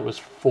 So that was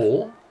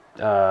 4.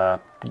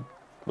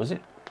 Was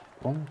it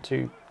 1,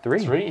 2,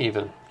 3? 3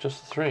 even,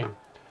 just 3.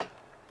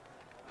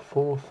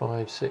 4,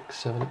 5, 6,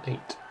 7, 8.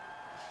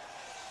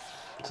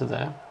 To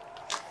there.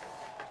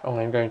 Oh,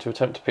 I'm going to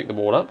attempt to pick the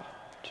ball up.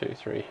 2,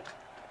 3,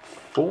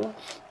 4.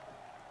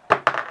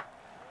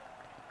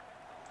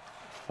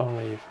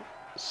 5,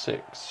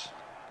 6,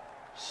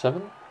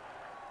 7.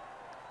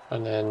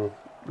 And then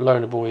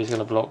Loner Boy is going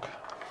to block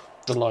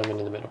the lineman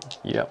in the middle.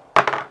 Yep.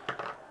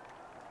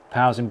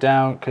 Powers him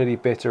down, clearly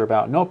bitter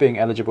about not being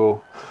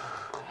eligible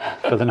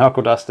for the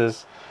Knuckle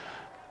Dusters.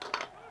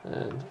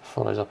 And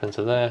follows up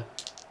into there.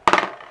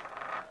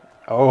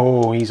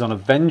 Oh, he's on a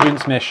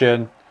vengeance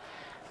mission.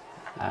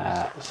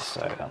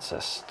 So that's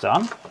a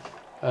stun.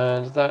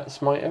 And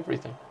that's my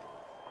everything.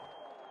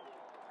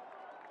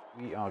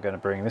 We are going to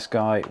bring this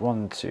guy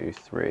 1, 2,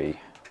 3,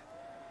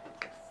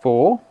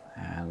 4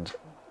 and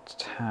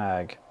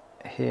tag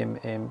him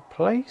in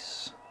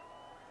place.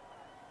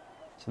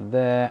 So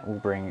there, we'll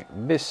bring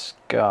this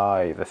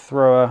guy, the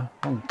thrower,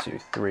 1, 2,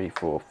 3,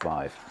 4,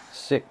 5,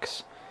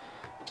 6.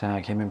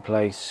 Tag him in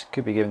place.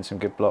 Could be given some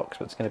good blocks,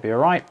 but it's going to be all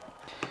right.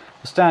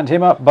 We'll stand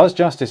him up. Buzz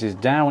Justice is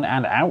down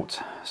and out,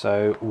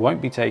 so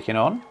won't be taken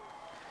on.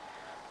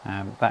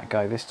 That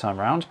guy this time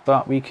round,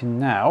 but we can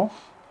now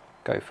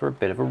go for a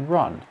bit of a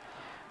run.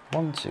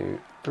 1, 2,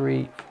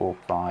 3, 4,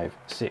 5,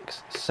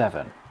 6,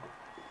 7.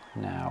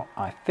 Now,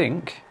 I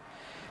think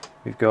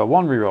We've got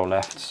 1 reroll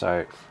left,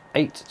 so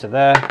 8 to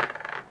there,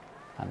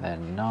 and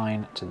then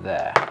 9 to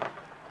there.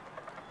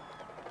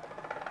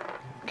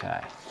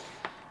 Okay,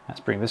 let's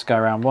bring this guy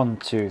around. 1,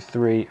 2,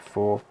 3,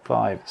 4,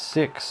 5,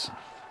 6,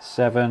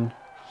 7,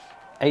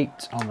 8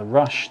 on the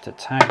rush to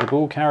tag the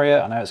ball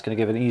carrier. I know it's going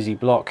to give an easy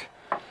block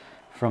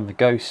from the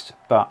ghost,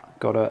 but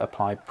got to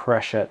apply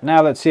pressure.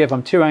 Now let's see if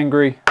I'm too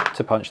angry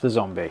to punch the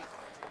zombie.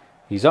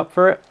 He's up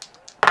for it.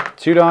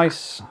 2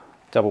 dice,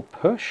 double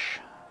push.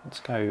 Let's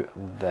go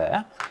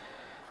there.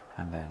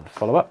 And then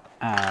follow up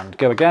and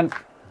go again.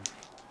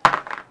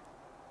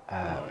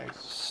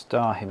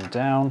 Star him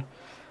down.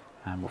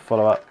 And we'll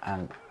follow up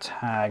and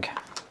tag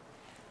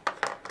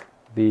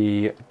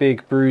the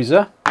big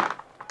bruiser.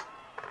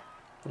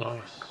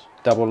 Nice.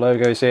 Double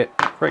logos hit,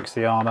 breaks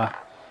the armor.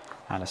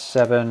 And a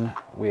 7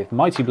 with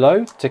Mighty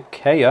Blow to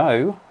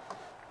KO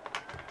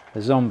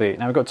the zombie.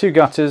 Now we've got 2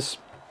 gutters,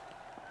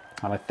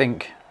 and I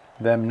think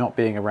them not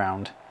being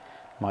around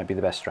might be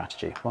the best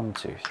strategy. 1,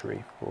 2,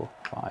 3, 4,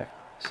 5,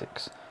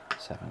 6,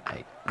 7,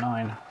 8,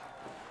 9.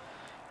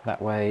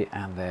 That way,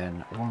 and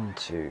then 1,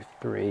 2,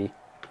 3,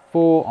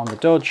 4 on the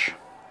dodge.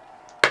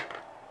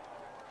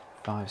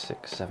 5,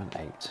 6, 7,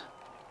 8,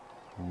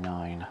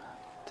 9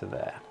 to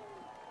there.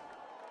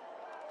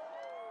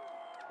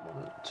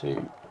 1,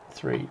 2,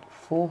 3,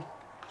 4.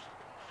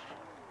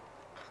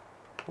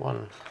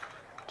 1,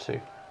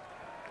 2.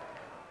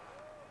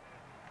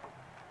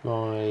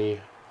 My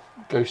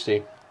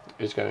ghosty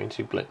is going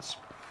to blitz.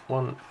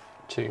 1,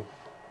 2.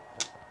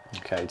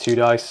 Okay, 2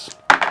 dice.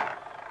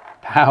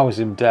 Powers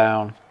him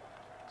down.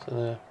 So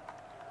there.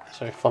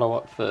 So follow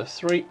up for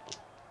 3.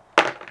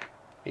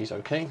 He's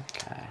okay.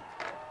 Okay.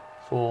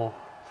 4,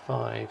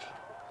 5,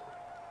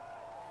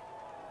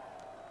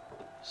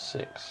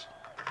 6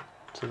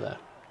 to there.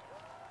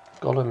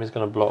 Golem is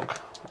going to block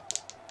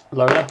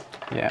Lola.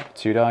 Yeah,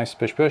 2 dice,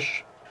 push,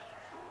 push.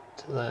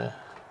 To there.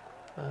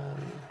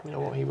 You know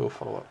what? He will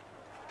follow up.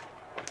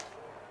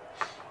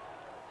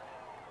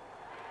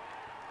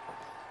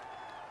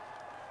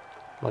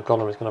 My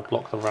golem is going to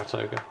block the rat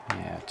ogre.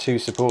 Yeah, 2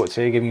 supports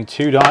here, giving you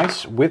 2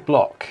 dice with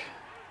block.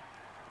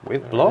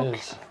 With block.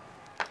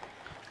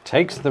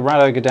 Takes the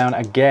rat ogre down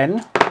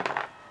again.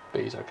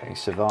 But he's okay. He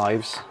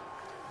survives.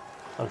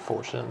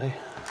 Unfortunately.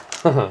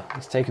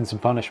 He's taken some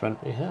punishment.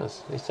 He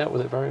has. He's dealt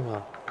with it very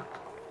well.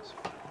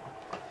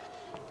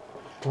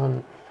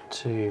 1,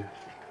 2,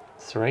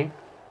 3.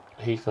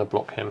 He's going to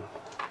block him.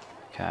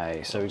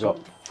 Okay, so we've got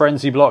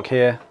frenzy block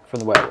here from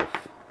the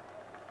werewolf.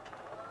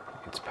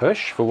 It's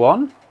push for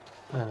 1.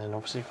 And then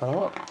obviously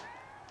follow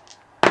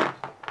up.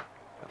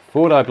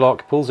 4 die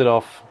block, pulls it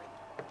off.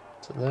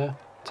 To there.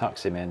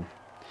 Tucks him in.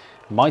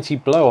 Mighty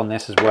blow on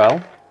this as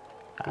well.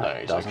 No,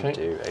 he's doesn't okay.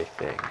 do a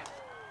thing.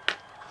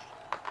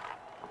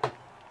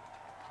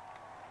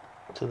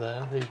 To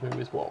there. These move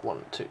is what?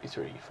 1, 2,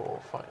 3, 4,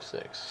 5,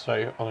 6. So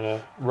I'm going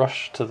to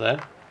rush to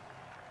there.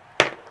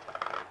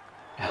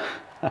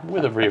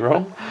 With a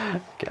reroll.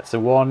 Gets a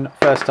 1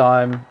 first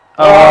time.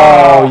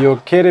 Oh, you're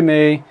kidding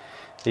me.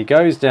 He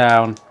goes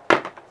down.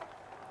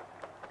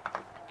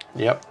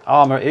 Yep.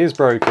 Armor is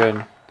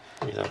broken.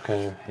 He's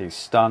okay. He's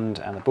stunned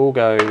and the ball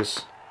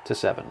goes to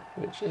 7.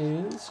 Which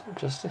is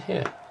just a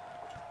hit.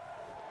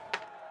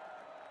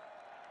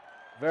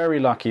 Very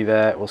lucky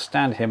there. We'll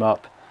stand him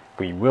up.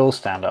 We will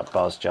stand up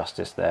Buzz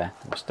Justice there.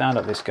 We'll stand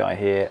up this guy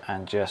here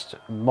and just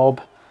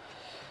mob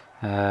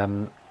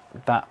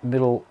that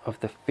middle of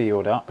the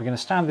field up. We're going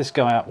to stand this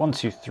guy up. 1,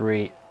 2,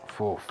 3,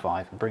 4,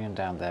 5 and bring him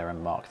down there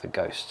and mark the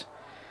ghost.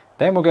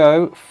 Then we'll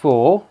go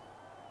for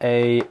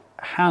a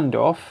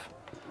handoff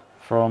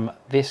from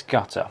this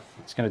gutter.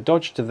 It's going to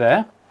dodge to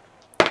there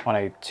on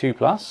a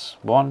 2+.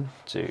 1,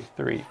 2,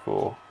 3,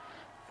 4,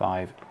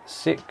 5,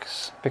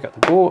 6. Pick up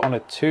the ball on a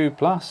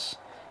 2+.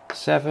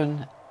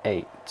 7,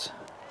 8,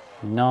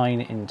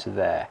 9 into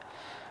there.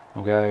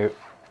 We'll go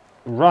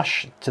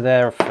rush to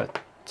there for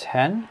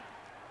 10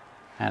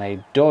 and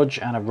a dodge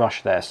and a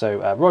rush there. So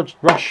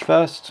rush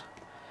first,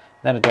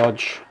 then a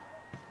dodge,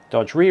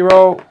 dodge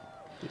reroll,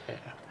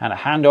 and a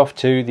handoff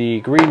to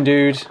the green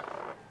dude.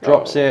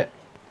 Drops it.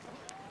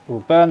 We'll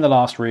burn the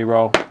last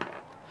reroll,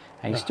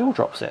 and he still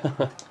drops it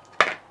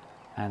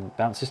and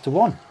bounces to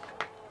 1.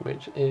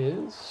 Which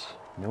is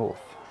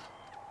North.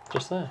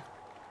 just there.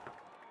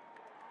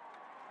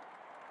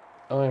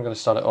 I'm going to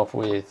start it off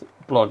with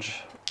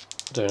Blodge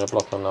doing a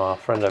block on our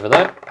friend over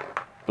there.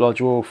 Blodge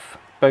Wolf,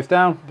 both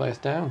down.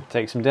 Both down.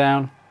 Takes him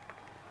down.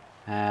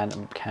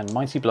 And can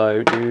Mighty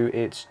Blow do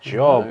its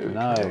job?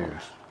 No.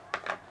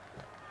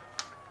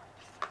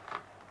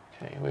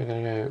 Okay, we're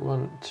going to go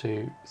 1,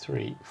 2,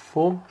 3,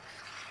 4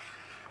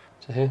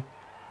 to here.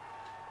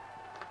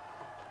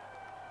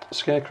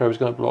 Scarecrow is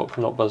going to block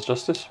for not Buzz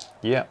Justice.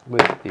 Yeah,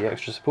 with the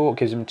extra support,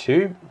 gives him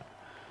 2.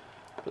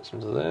 Puts him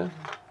to there.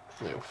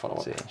 He'll follow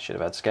up. See, should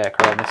have had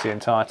Scarecrow on this the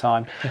entire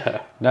time.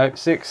 No,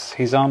 6.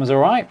 His armor's all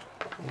right.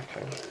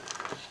 Okay.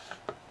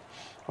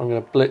 I'm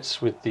going to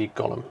blitz with the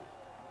Golem.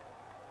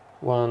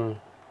 1,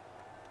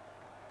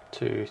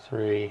 2,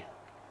 3.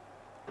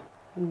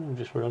 Ooh,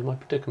 just realised my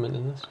predicament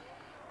in this.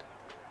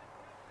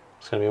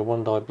 It's going to be a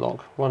 1 die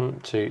block.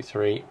 1, 2,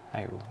 3. Oh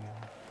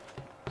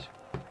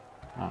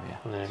yeah.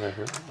 Yeah, go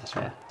for it. That's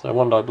fine. So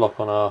 1 die block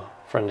on our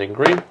friend in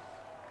green.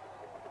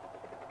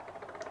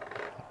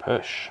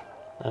 Push.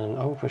 And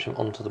I will push him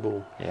onto the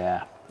ball.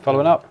 Yeah.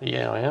 Following up?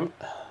 Yeah, I am.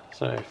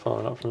 So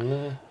following up from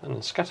there, and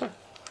then scatter.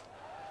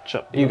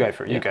 Chop. You go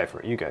for it, you go for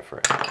it, you go for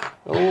it.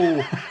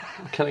 Oh,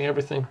 killing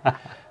everything.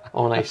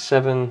 On a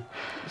 7,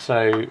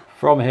 so...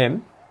 From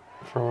him?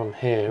 From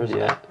here, isn't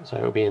it? So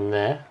it'll be in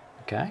there.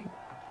 Okay.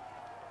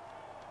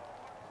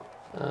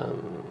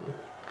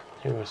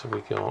 Who else have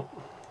we got?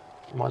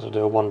 Might as well do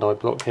a 1 die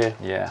block here.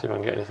 Yeah. See if I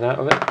can get anything out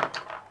of it.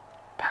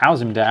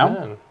 Pows him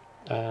down.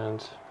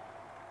 And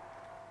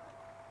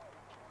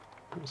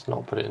let's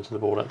not put it into the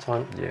ball that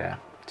time. Yeah.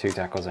 2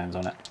 tackle zones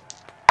on it.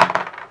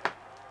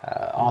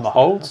 Armour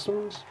holds.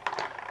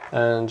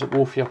 And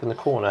Wolfie up in the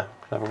corner.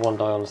 Can have a 1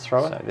 die on the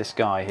thrower. So this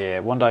guy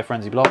here, 1 die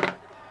frenzy block.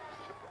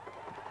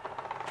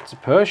 It's a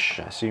push.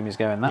 I assume he's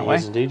going that way.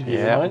 He is indeed, if you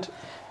don't mind.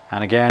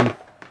 And again,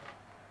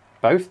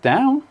 both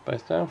down.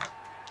 Both down.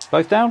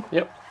 Both down?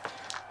 Yep.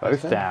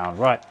 Both down.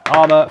 Right.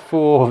 Armour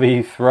for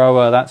the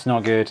thrower. That's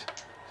not good.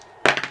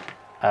 He's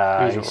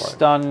right.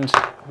 stunned.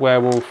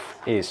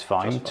 Werewolf is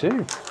fine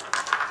too.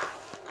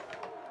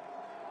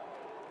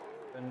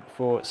 And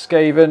for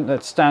Skaven,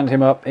 let's stand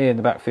him up in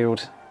the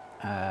backfield.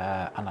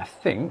 And I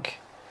think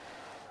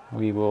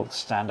we will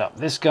stand up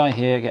this guy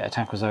here, get a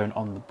tackle zone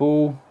on the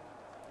ball.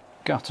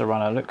 Gutter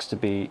runner looks to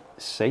be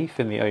safe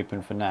in the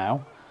open for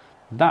now.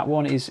 That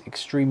one is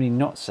extremely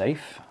not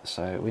safe,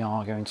 so we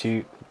are going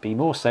to be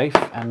more safe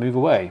and move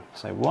away.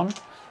 So 1,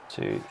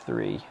 2,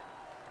 3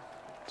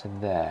 to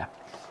there.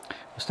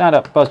 We'll stand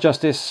up Buzz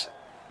Justice,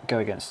 go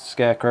against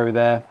Scarecrow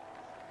there,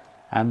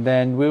 and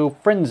then we'll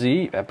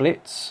frenzy a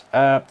blitz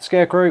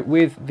Scarecrow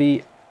with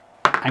the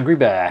Angry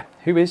Bear,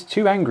 who is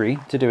too angry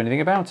to do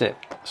anything about it.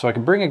 So I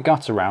can bring a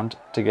gut around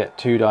to get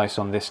 2 dice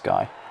on this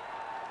guy,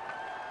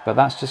 but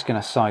that's just going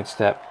to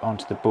sidestep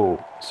onto the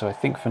ball. So I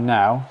think for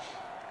now,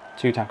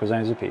 2 tackle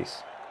zones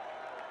apiece.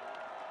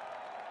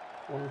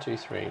 1, 2,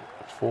 3,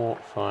 4,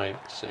 5,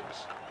 6,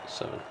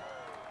 7.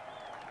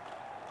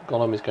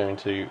 Golem is going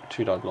to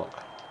 2 die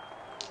block.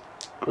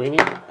 Greenie.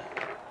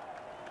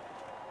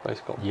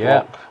 Both got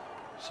block.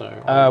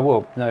 So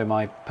well, no,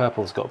 my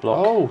purple's got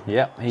block. Oh,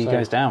 yeah, he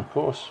goes down. Of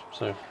course.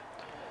 So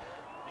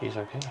he's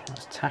okay.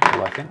 It's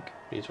tackle, I think.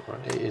 He's all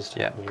right. It is.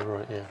 Yeah, you're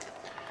right. Yeah.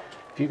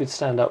 If you could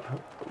stand up,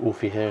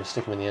 Wolfie here, and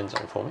stick him in the end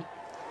zone for me.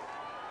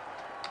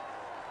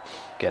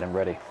 Get him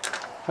ready.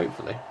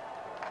 Hopefully.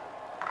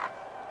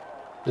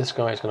 This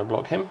guy is going to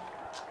block him.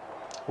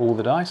 All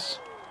the dice.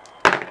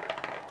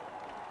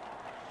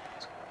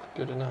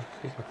 Good enough.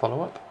 You can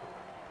follow up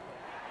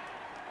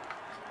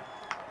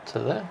to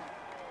there.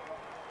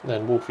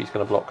 Then Wolfie's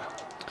going to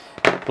block.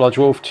 Blodge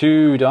Wolf,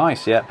 2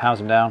 dice. Yeah, pows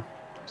him down.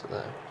 To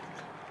there.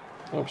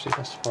 Obviously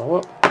has to follow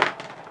up.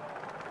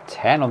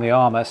 10 on the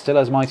armour. Still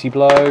has mighty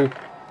blow.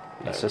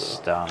 It's a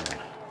stun.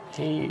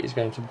 He is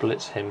going to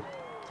blitz him.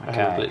 Okay. I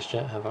haven't blitzed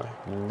yet, have I?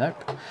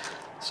 Nope.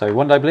 So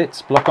 1 die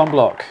blitz, block on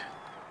block.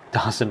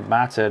 Doesn't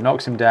matter.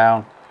 Knocks him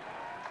down.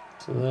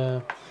 To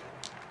there.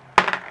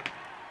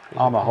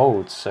 Armour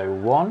holds. So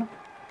 1,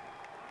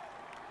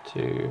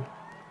 2.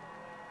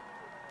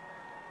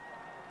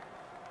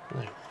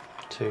 No,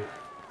 2.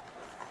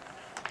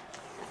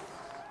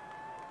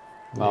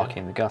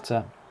 Marking the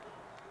gutter.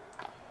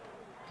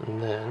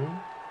 And then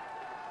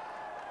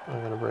I'm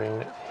going to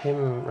bring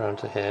him round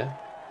to here.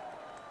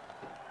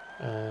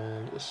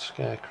 And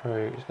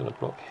Scarecrow is going to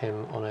block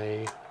him on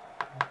a...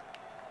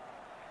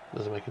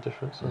 Doesn't make a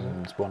difference, does it?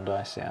 It's 1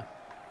 dice, yeah.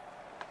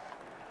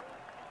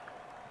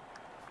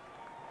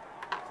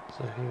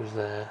 So he was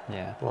there.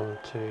 Yeah. 1,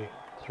 2,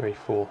 3,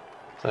 4.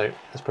 So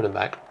let's put him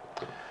back.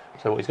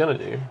 So what he's going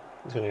to do,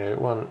 he's going to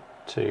go 1,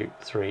 2,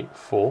 3,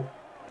 4.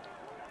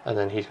 And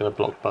then he's going to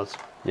block Buzz.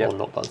 Yep. Or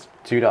not Buzz.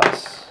 2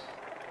 dice.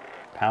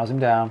 Pows him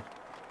down.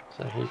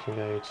 So he can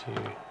go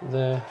to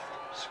there.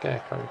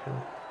 Scarecrow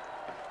can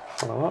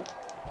follow up.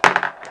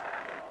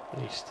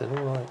 He's still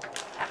alright.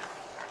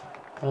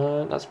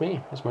 That's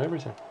me. That's my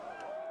everything.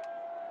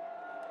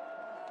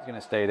 He's going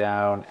to stay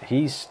down.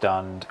 He's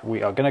stunned.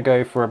 We are going to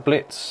go for a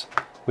blitz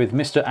with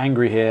Mr.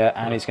 Angry here,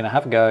 and he's going to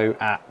have a go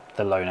at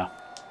the loner.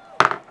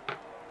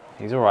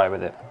 He's alright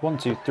with it. 1,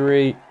 2,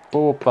 3,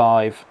 4,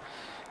 5.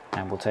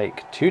 And we'll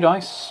take 2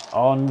 dice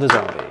on the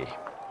zombie.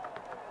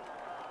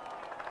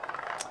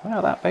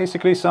 Well, that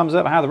basically sums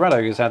up how the Red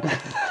Ogre's had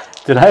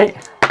today.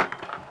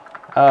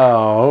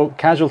 Oh,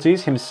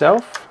 Casualties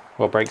himself.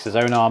 Well, breaks his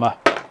own armour.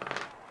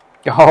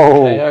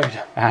 Oh,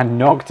 and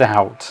knocked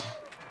out.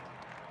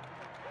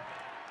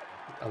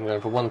 I'm going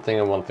for one thing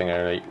and one thing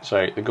only.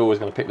 So the Ghoul is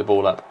going to pick the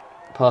ball up,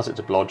 pass it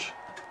to Blodge.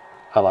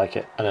 I like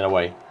it. And then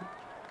away.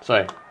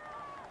 So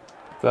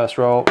first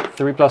roll,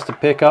 3+ to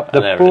pick up.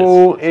 The and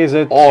ball is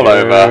a all 2,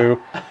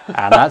 over.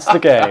 And that's the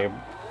game.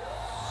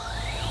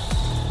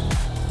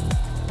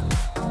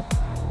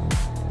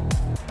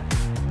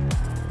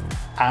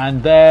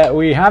 And there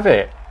we have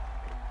it.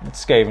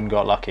 Skaven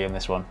got lucky in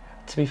this one.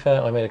 To be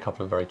fair, I made a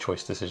couple of very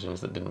choice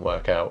decisions that didn't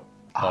work out.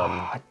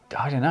 I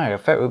don't know.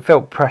 It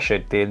felt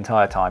pressured the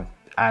entire time,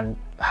 and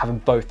having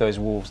both those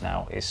wolves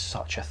now is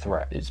such a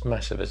threat. It's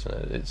massive, isn't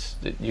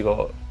it? You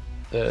got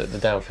the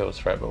downfield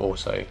threat, but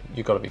also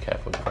you've got to be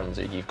careful with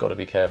frenzy. You've got to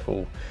be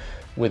careful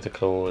with the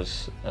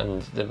claws,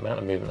 and the amount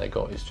of movement they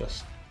got is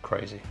just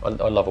crazy. I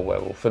love a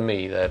werewolf. For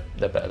me, they're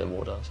better than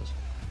war dancers.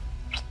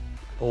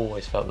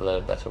 Always felt that they're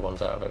the better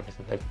ones out of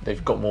everything.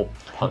 They've got more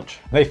punch.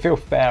 They feel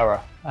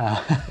fairer.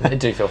 They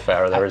do feel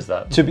fairer. There is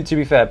that. To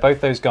be fair, both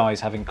those guys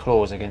having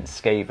claws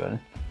against Skaven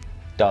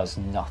does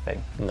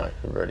nothing. No, it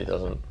really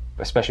doesn't.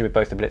 Especially with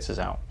both the blitzers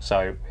out.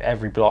 So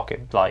every block,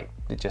 it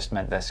just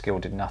meant their skill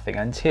did nothing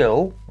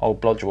until old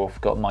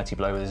Blodgewolf got Mighty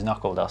Blow with his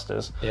knuckle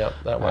dusters. Yeah,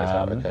 that worked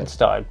out. Okay. And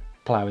started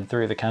ploughing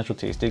through the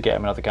casualties. Did get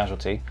him another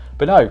casualty,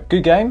 but no,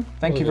 good game.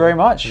 Thank you very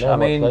much. No,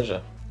 my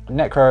pleasure.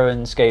 Necro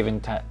and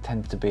Skaven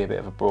tend to be a bit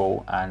of a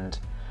brawl, and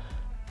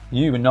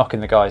you were knocking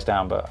the guys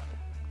down, but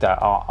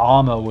our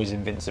armour was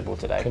invincible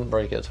today. Couldn't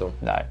break it at all.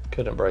 No,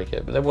 couldn't break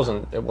it. But it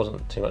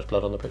wasn't too much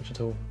blood on the pitch at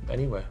all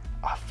anywhere.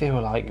 I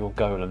feel like your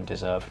golem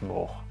deserved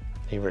more.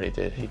 He really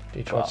did.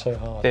 He tried so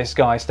hard. This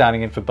guy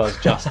standing in for Buzz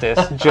Justice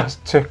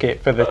just took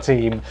it for the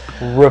team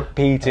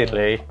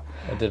repeatedly.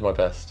 I did my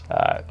best.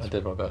 I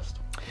did my best.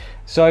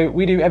 So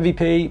we do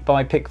MVP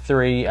by pick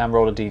 3 and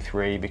roll a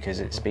d3 because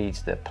it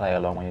speeds the play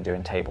along when you're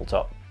doing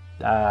tabletop.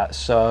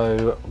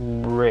 So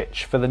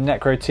Rich, for the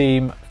Necro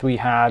team, we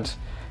had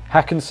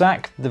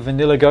Hackensack, the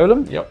vanilla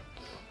golem. Yep.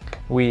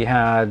 We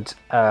had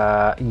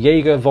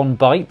Jaeger von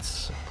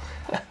Bites,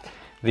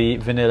 the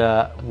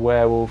vanilla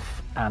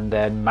werewolf, and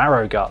then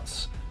Marrow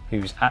Guts,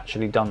 who's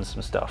actually done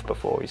some stuff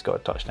before. He's got a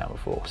touchdown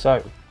before.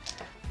 So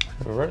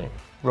we're ready.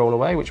 Roll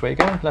away. Which way you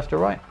going? Left or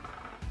right?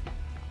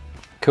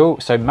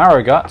 Cool, so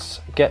Marrow Guts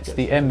gets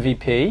the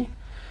MVP.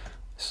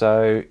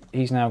 So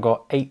he's now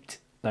got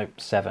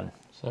 7,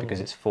 because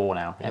it's 4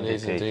 now. It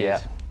is indeed.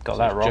 Yeah, got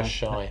that wrong. Just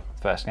shy.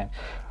 First game.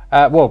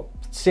 Well,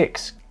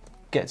 6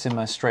 gets him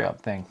a straight up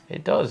thing.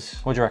 It does.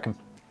 What do you reckon?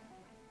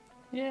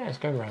 Yeah, let's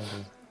go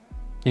random.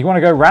 You want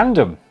to go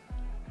random?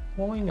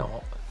 Why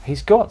not?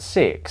 He's got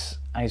 6,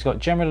 and he's got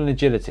general and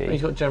agility.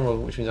 He's got general,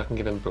 which means I can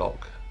give him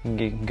block. So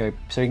he can go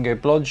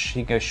blodge,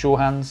 he can go sure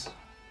hands.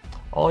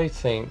 I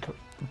think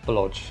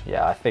blodge.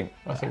 Yeah, I think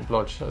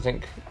blodge. I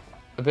think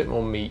a bit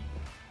more meat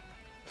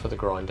for the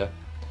grinder.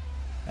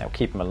 It'll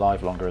keep him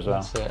alive longer as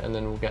well. That's it. And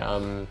then we'll get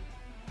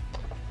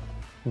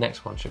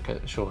next one should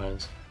get sure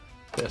hands.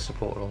 Bit of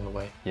support along the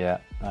way. Yeah,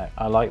 no,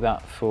 I like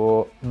that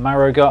for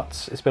Marrow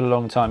Guts. It's been a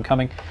long time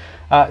coming.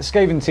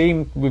 Skaven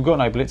team, we've got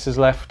no blitzers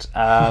left.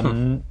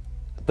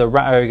 The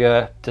Rat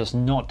Ogre does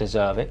not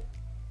deserve it.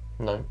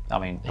 No. I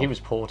mean, he was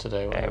poor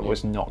today. Yeah, it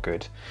was not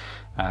good.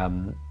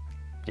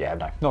 Yeah,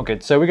 no, not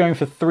good. So we're going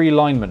for 3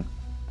 linemen.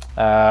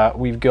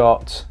 We've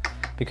got,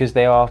 because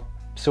they are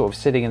sort of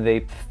sitting in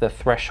the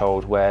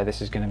threshold where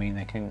this is going to mean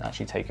they can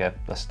actually take a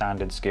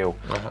standard skill.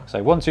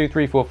 So 1, 2,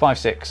 3, 4, 5,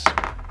 6.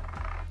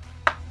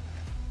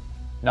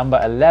 Number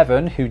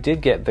 11, who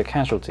did get the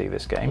casualty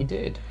this game. He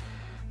did.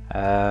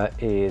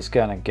 Is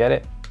going to get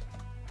it.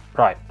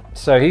 Right,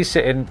 so he's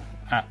sitting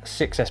at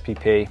 6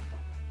 SPP.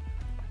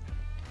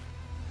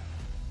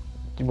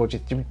 What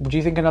do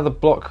you think another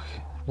block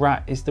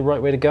rat is the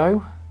right way to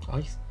go?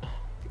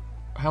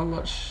 How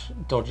much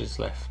dodge is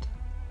left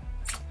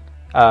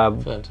for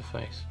them to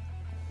face?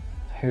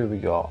 Who have we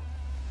got?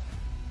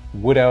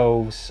 Wood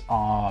Elves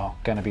are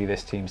going to be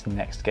this team's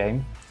next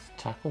game.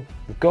 Tackle.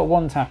 We've got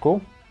 1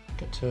 tackle.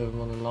 Get 2 of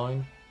them on the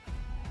line.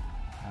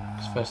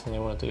 The first thing they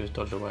want to do is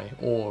dodge away,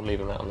 or leave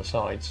them out on the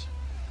sides.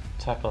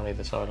 Tackle on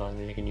either sideline,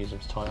 then you can use them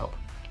to tie up.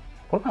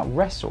 What about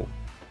Wrestle?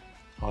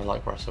 I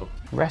like Wrestle.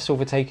 Wrestle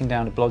for taking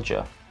down a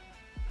blodger.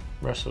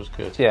 Wrestle's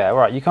good. Yeah,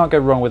 right. You can't go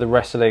wrong with a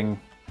wrestling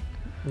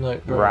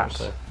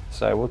rat.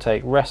 So we'll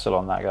take Wrestle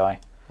on that guy.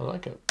 I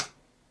like it.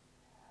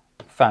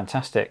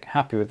 Fantastic.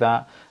 Happy with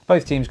that.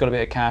 Both teams got a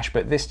bit of cash,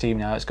 but this team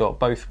now has got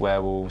both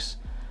werewolves.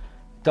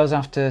 Does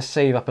have to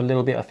save up a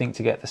little bit, I think,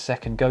 to get the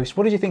second ghost.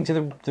 What did you think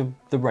to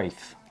the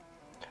Wraith?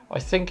 I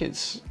think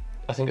it's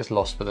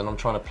lost, but then I'm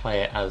trying to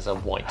play it as a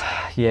white.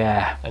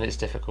 Yeah. And it's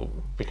difficult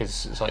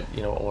because it's like,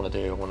 you know what I want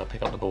to do? I want to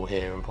pick up the ball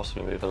here and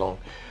possibly move along.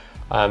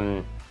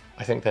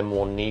 I think they're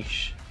more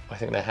niche. I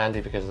think they're handy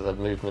because of the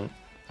movement,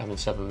 having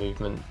 7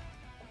 movement.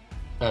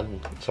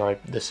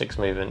 The 6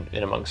 movement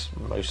in amongst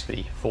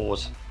mostly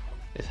 4s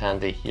is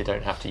handy. You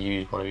don't have to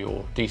use one of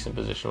your decent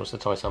positionals to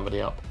tie somebody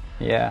up.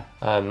 Yeah.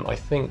 I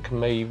think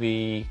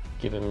maybe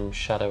give them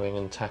shadowing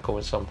and tackle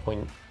at some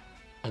point,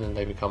 and then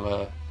they become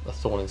a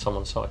thorn in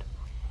someone's side.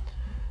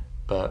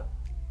 But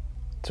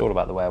it's all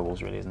about the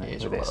werewolves, really, isn't it?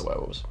 It's all about the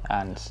werewolves.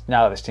 And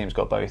now that this team's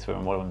got both of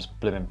them, one of them's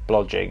blooming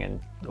blodging and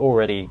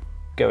already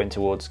going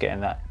towards getting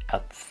that a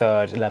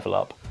 3rd level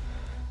up.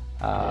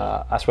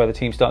 That's where the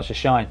team starts to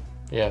shine.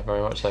 Yeah,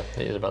 very much so.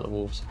 It is about the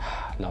wolves.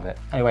 Love it.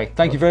 Anyway,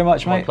 thank you very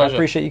much, mate. Pleasure. I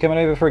appreciate you coming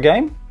over for a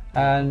game.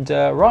 And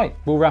right,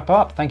 we'll wrap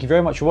up. Thank you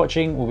very much for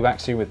watching. We'll be back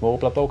soon with more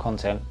Blood Bowl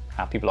content.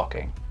 Happy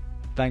blocking.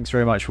 Thanks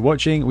very much for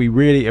watching. We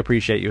really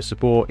appreciate your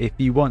support. If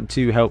you want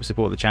to help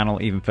support the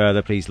channel even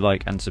further, please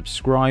like and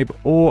subscribe,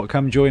 or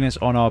come join us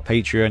on our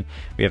Patreon.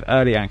 We have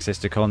early access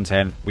to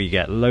content, we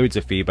get loads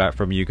of feedback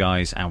from you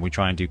guys, and we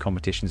try and do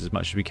competitions as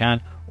much as we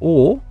can.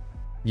 Or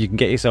you can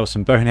get yourself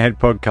some Bonehead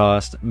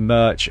Podcast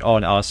merch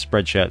on our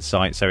Spreadshirt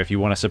site. So if you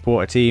want to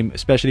support a team,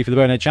 especially for the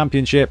Bonehead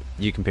Championship,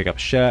 you can pick up a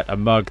shirt, a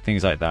mug,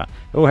 things like that.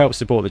 It all helps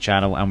support the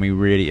channel, and we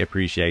really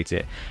appreciate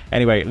it.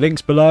 Anyway,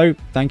 links below.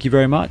 Thank you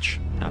very much.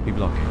 Happy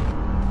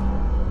blocking.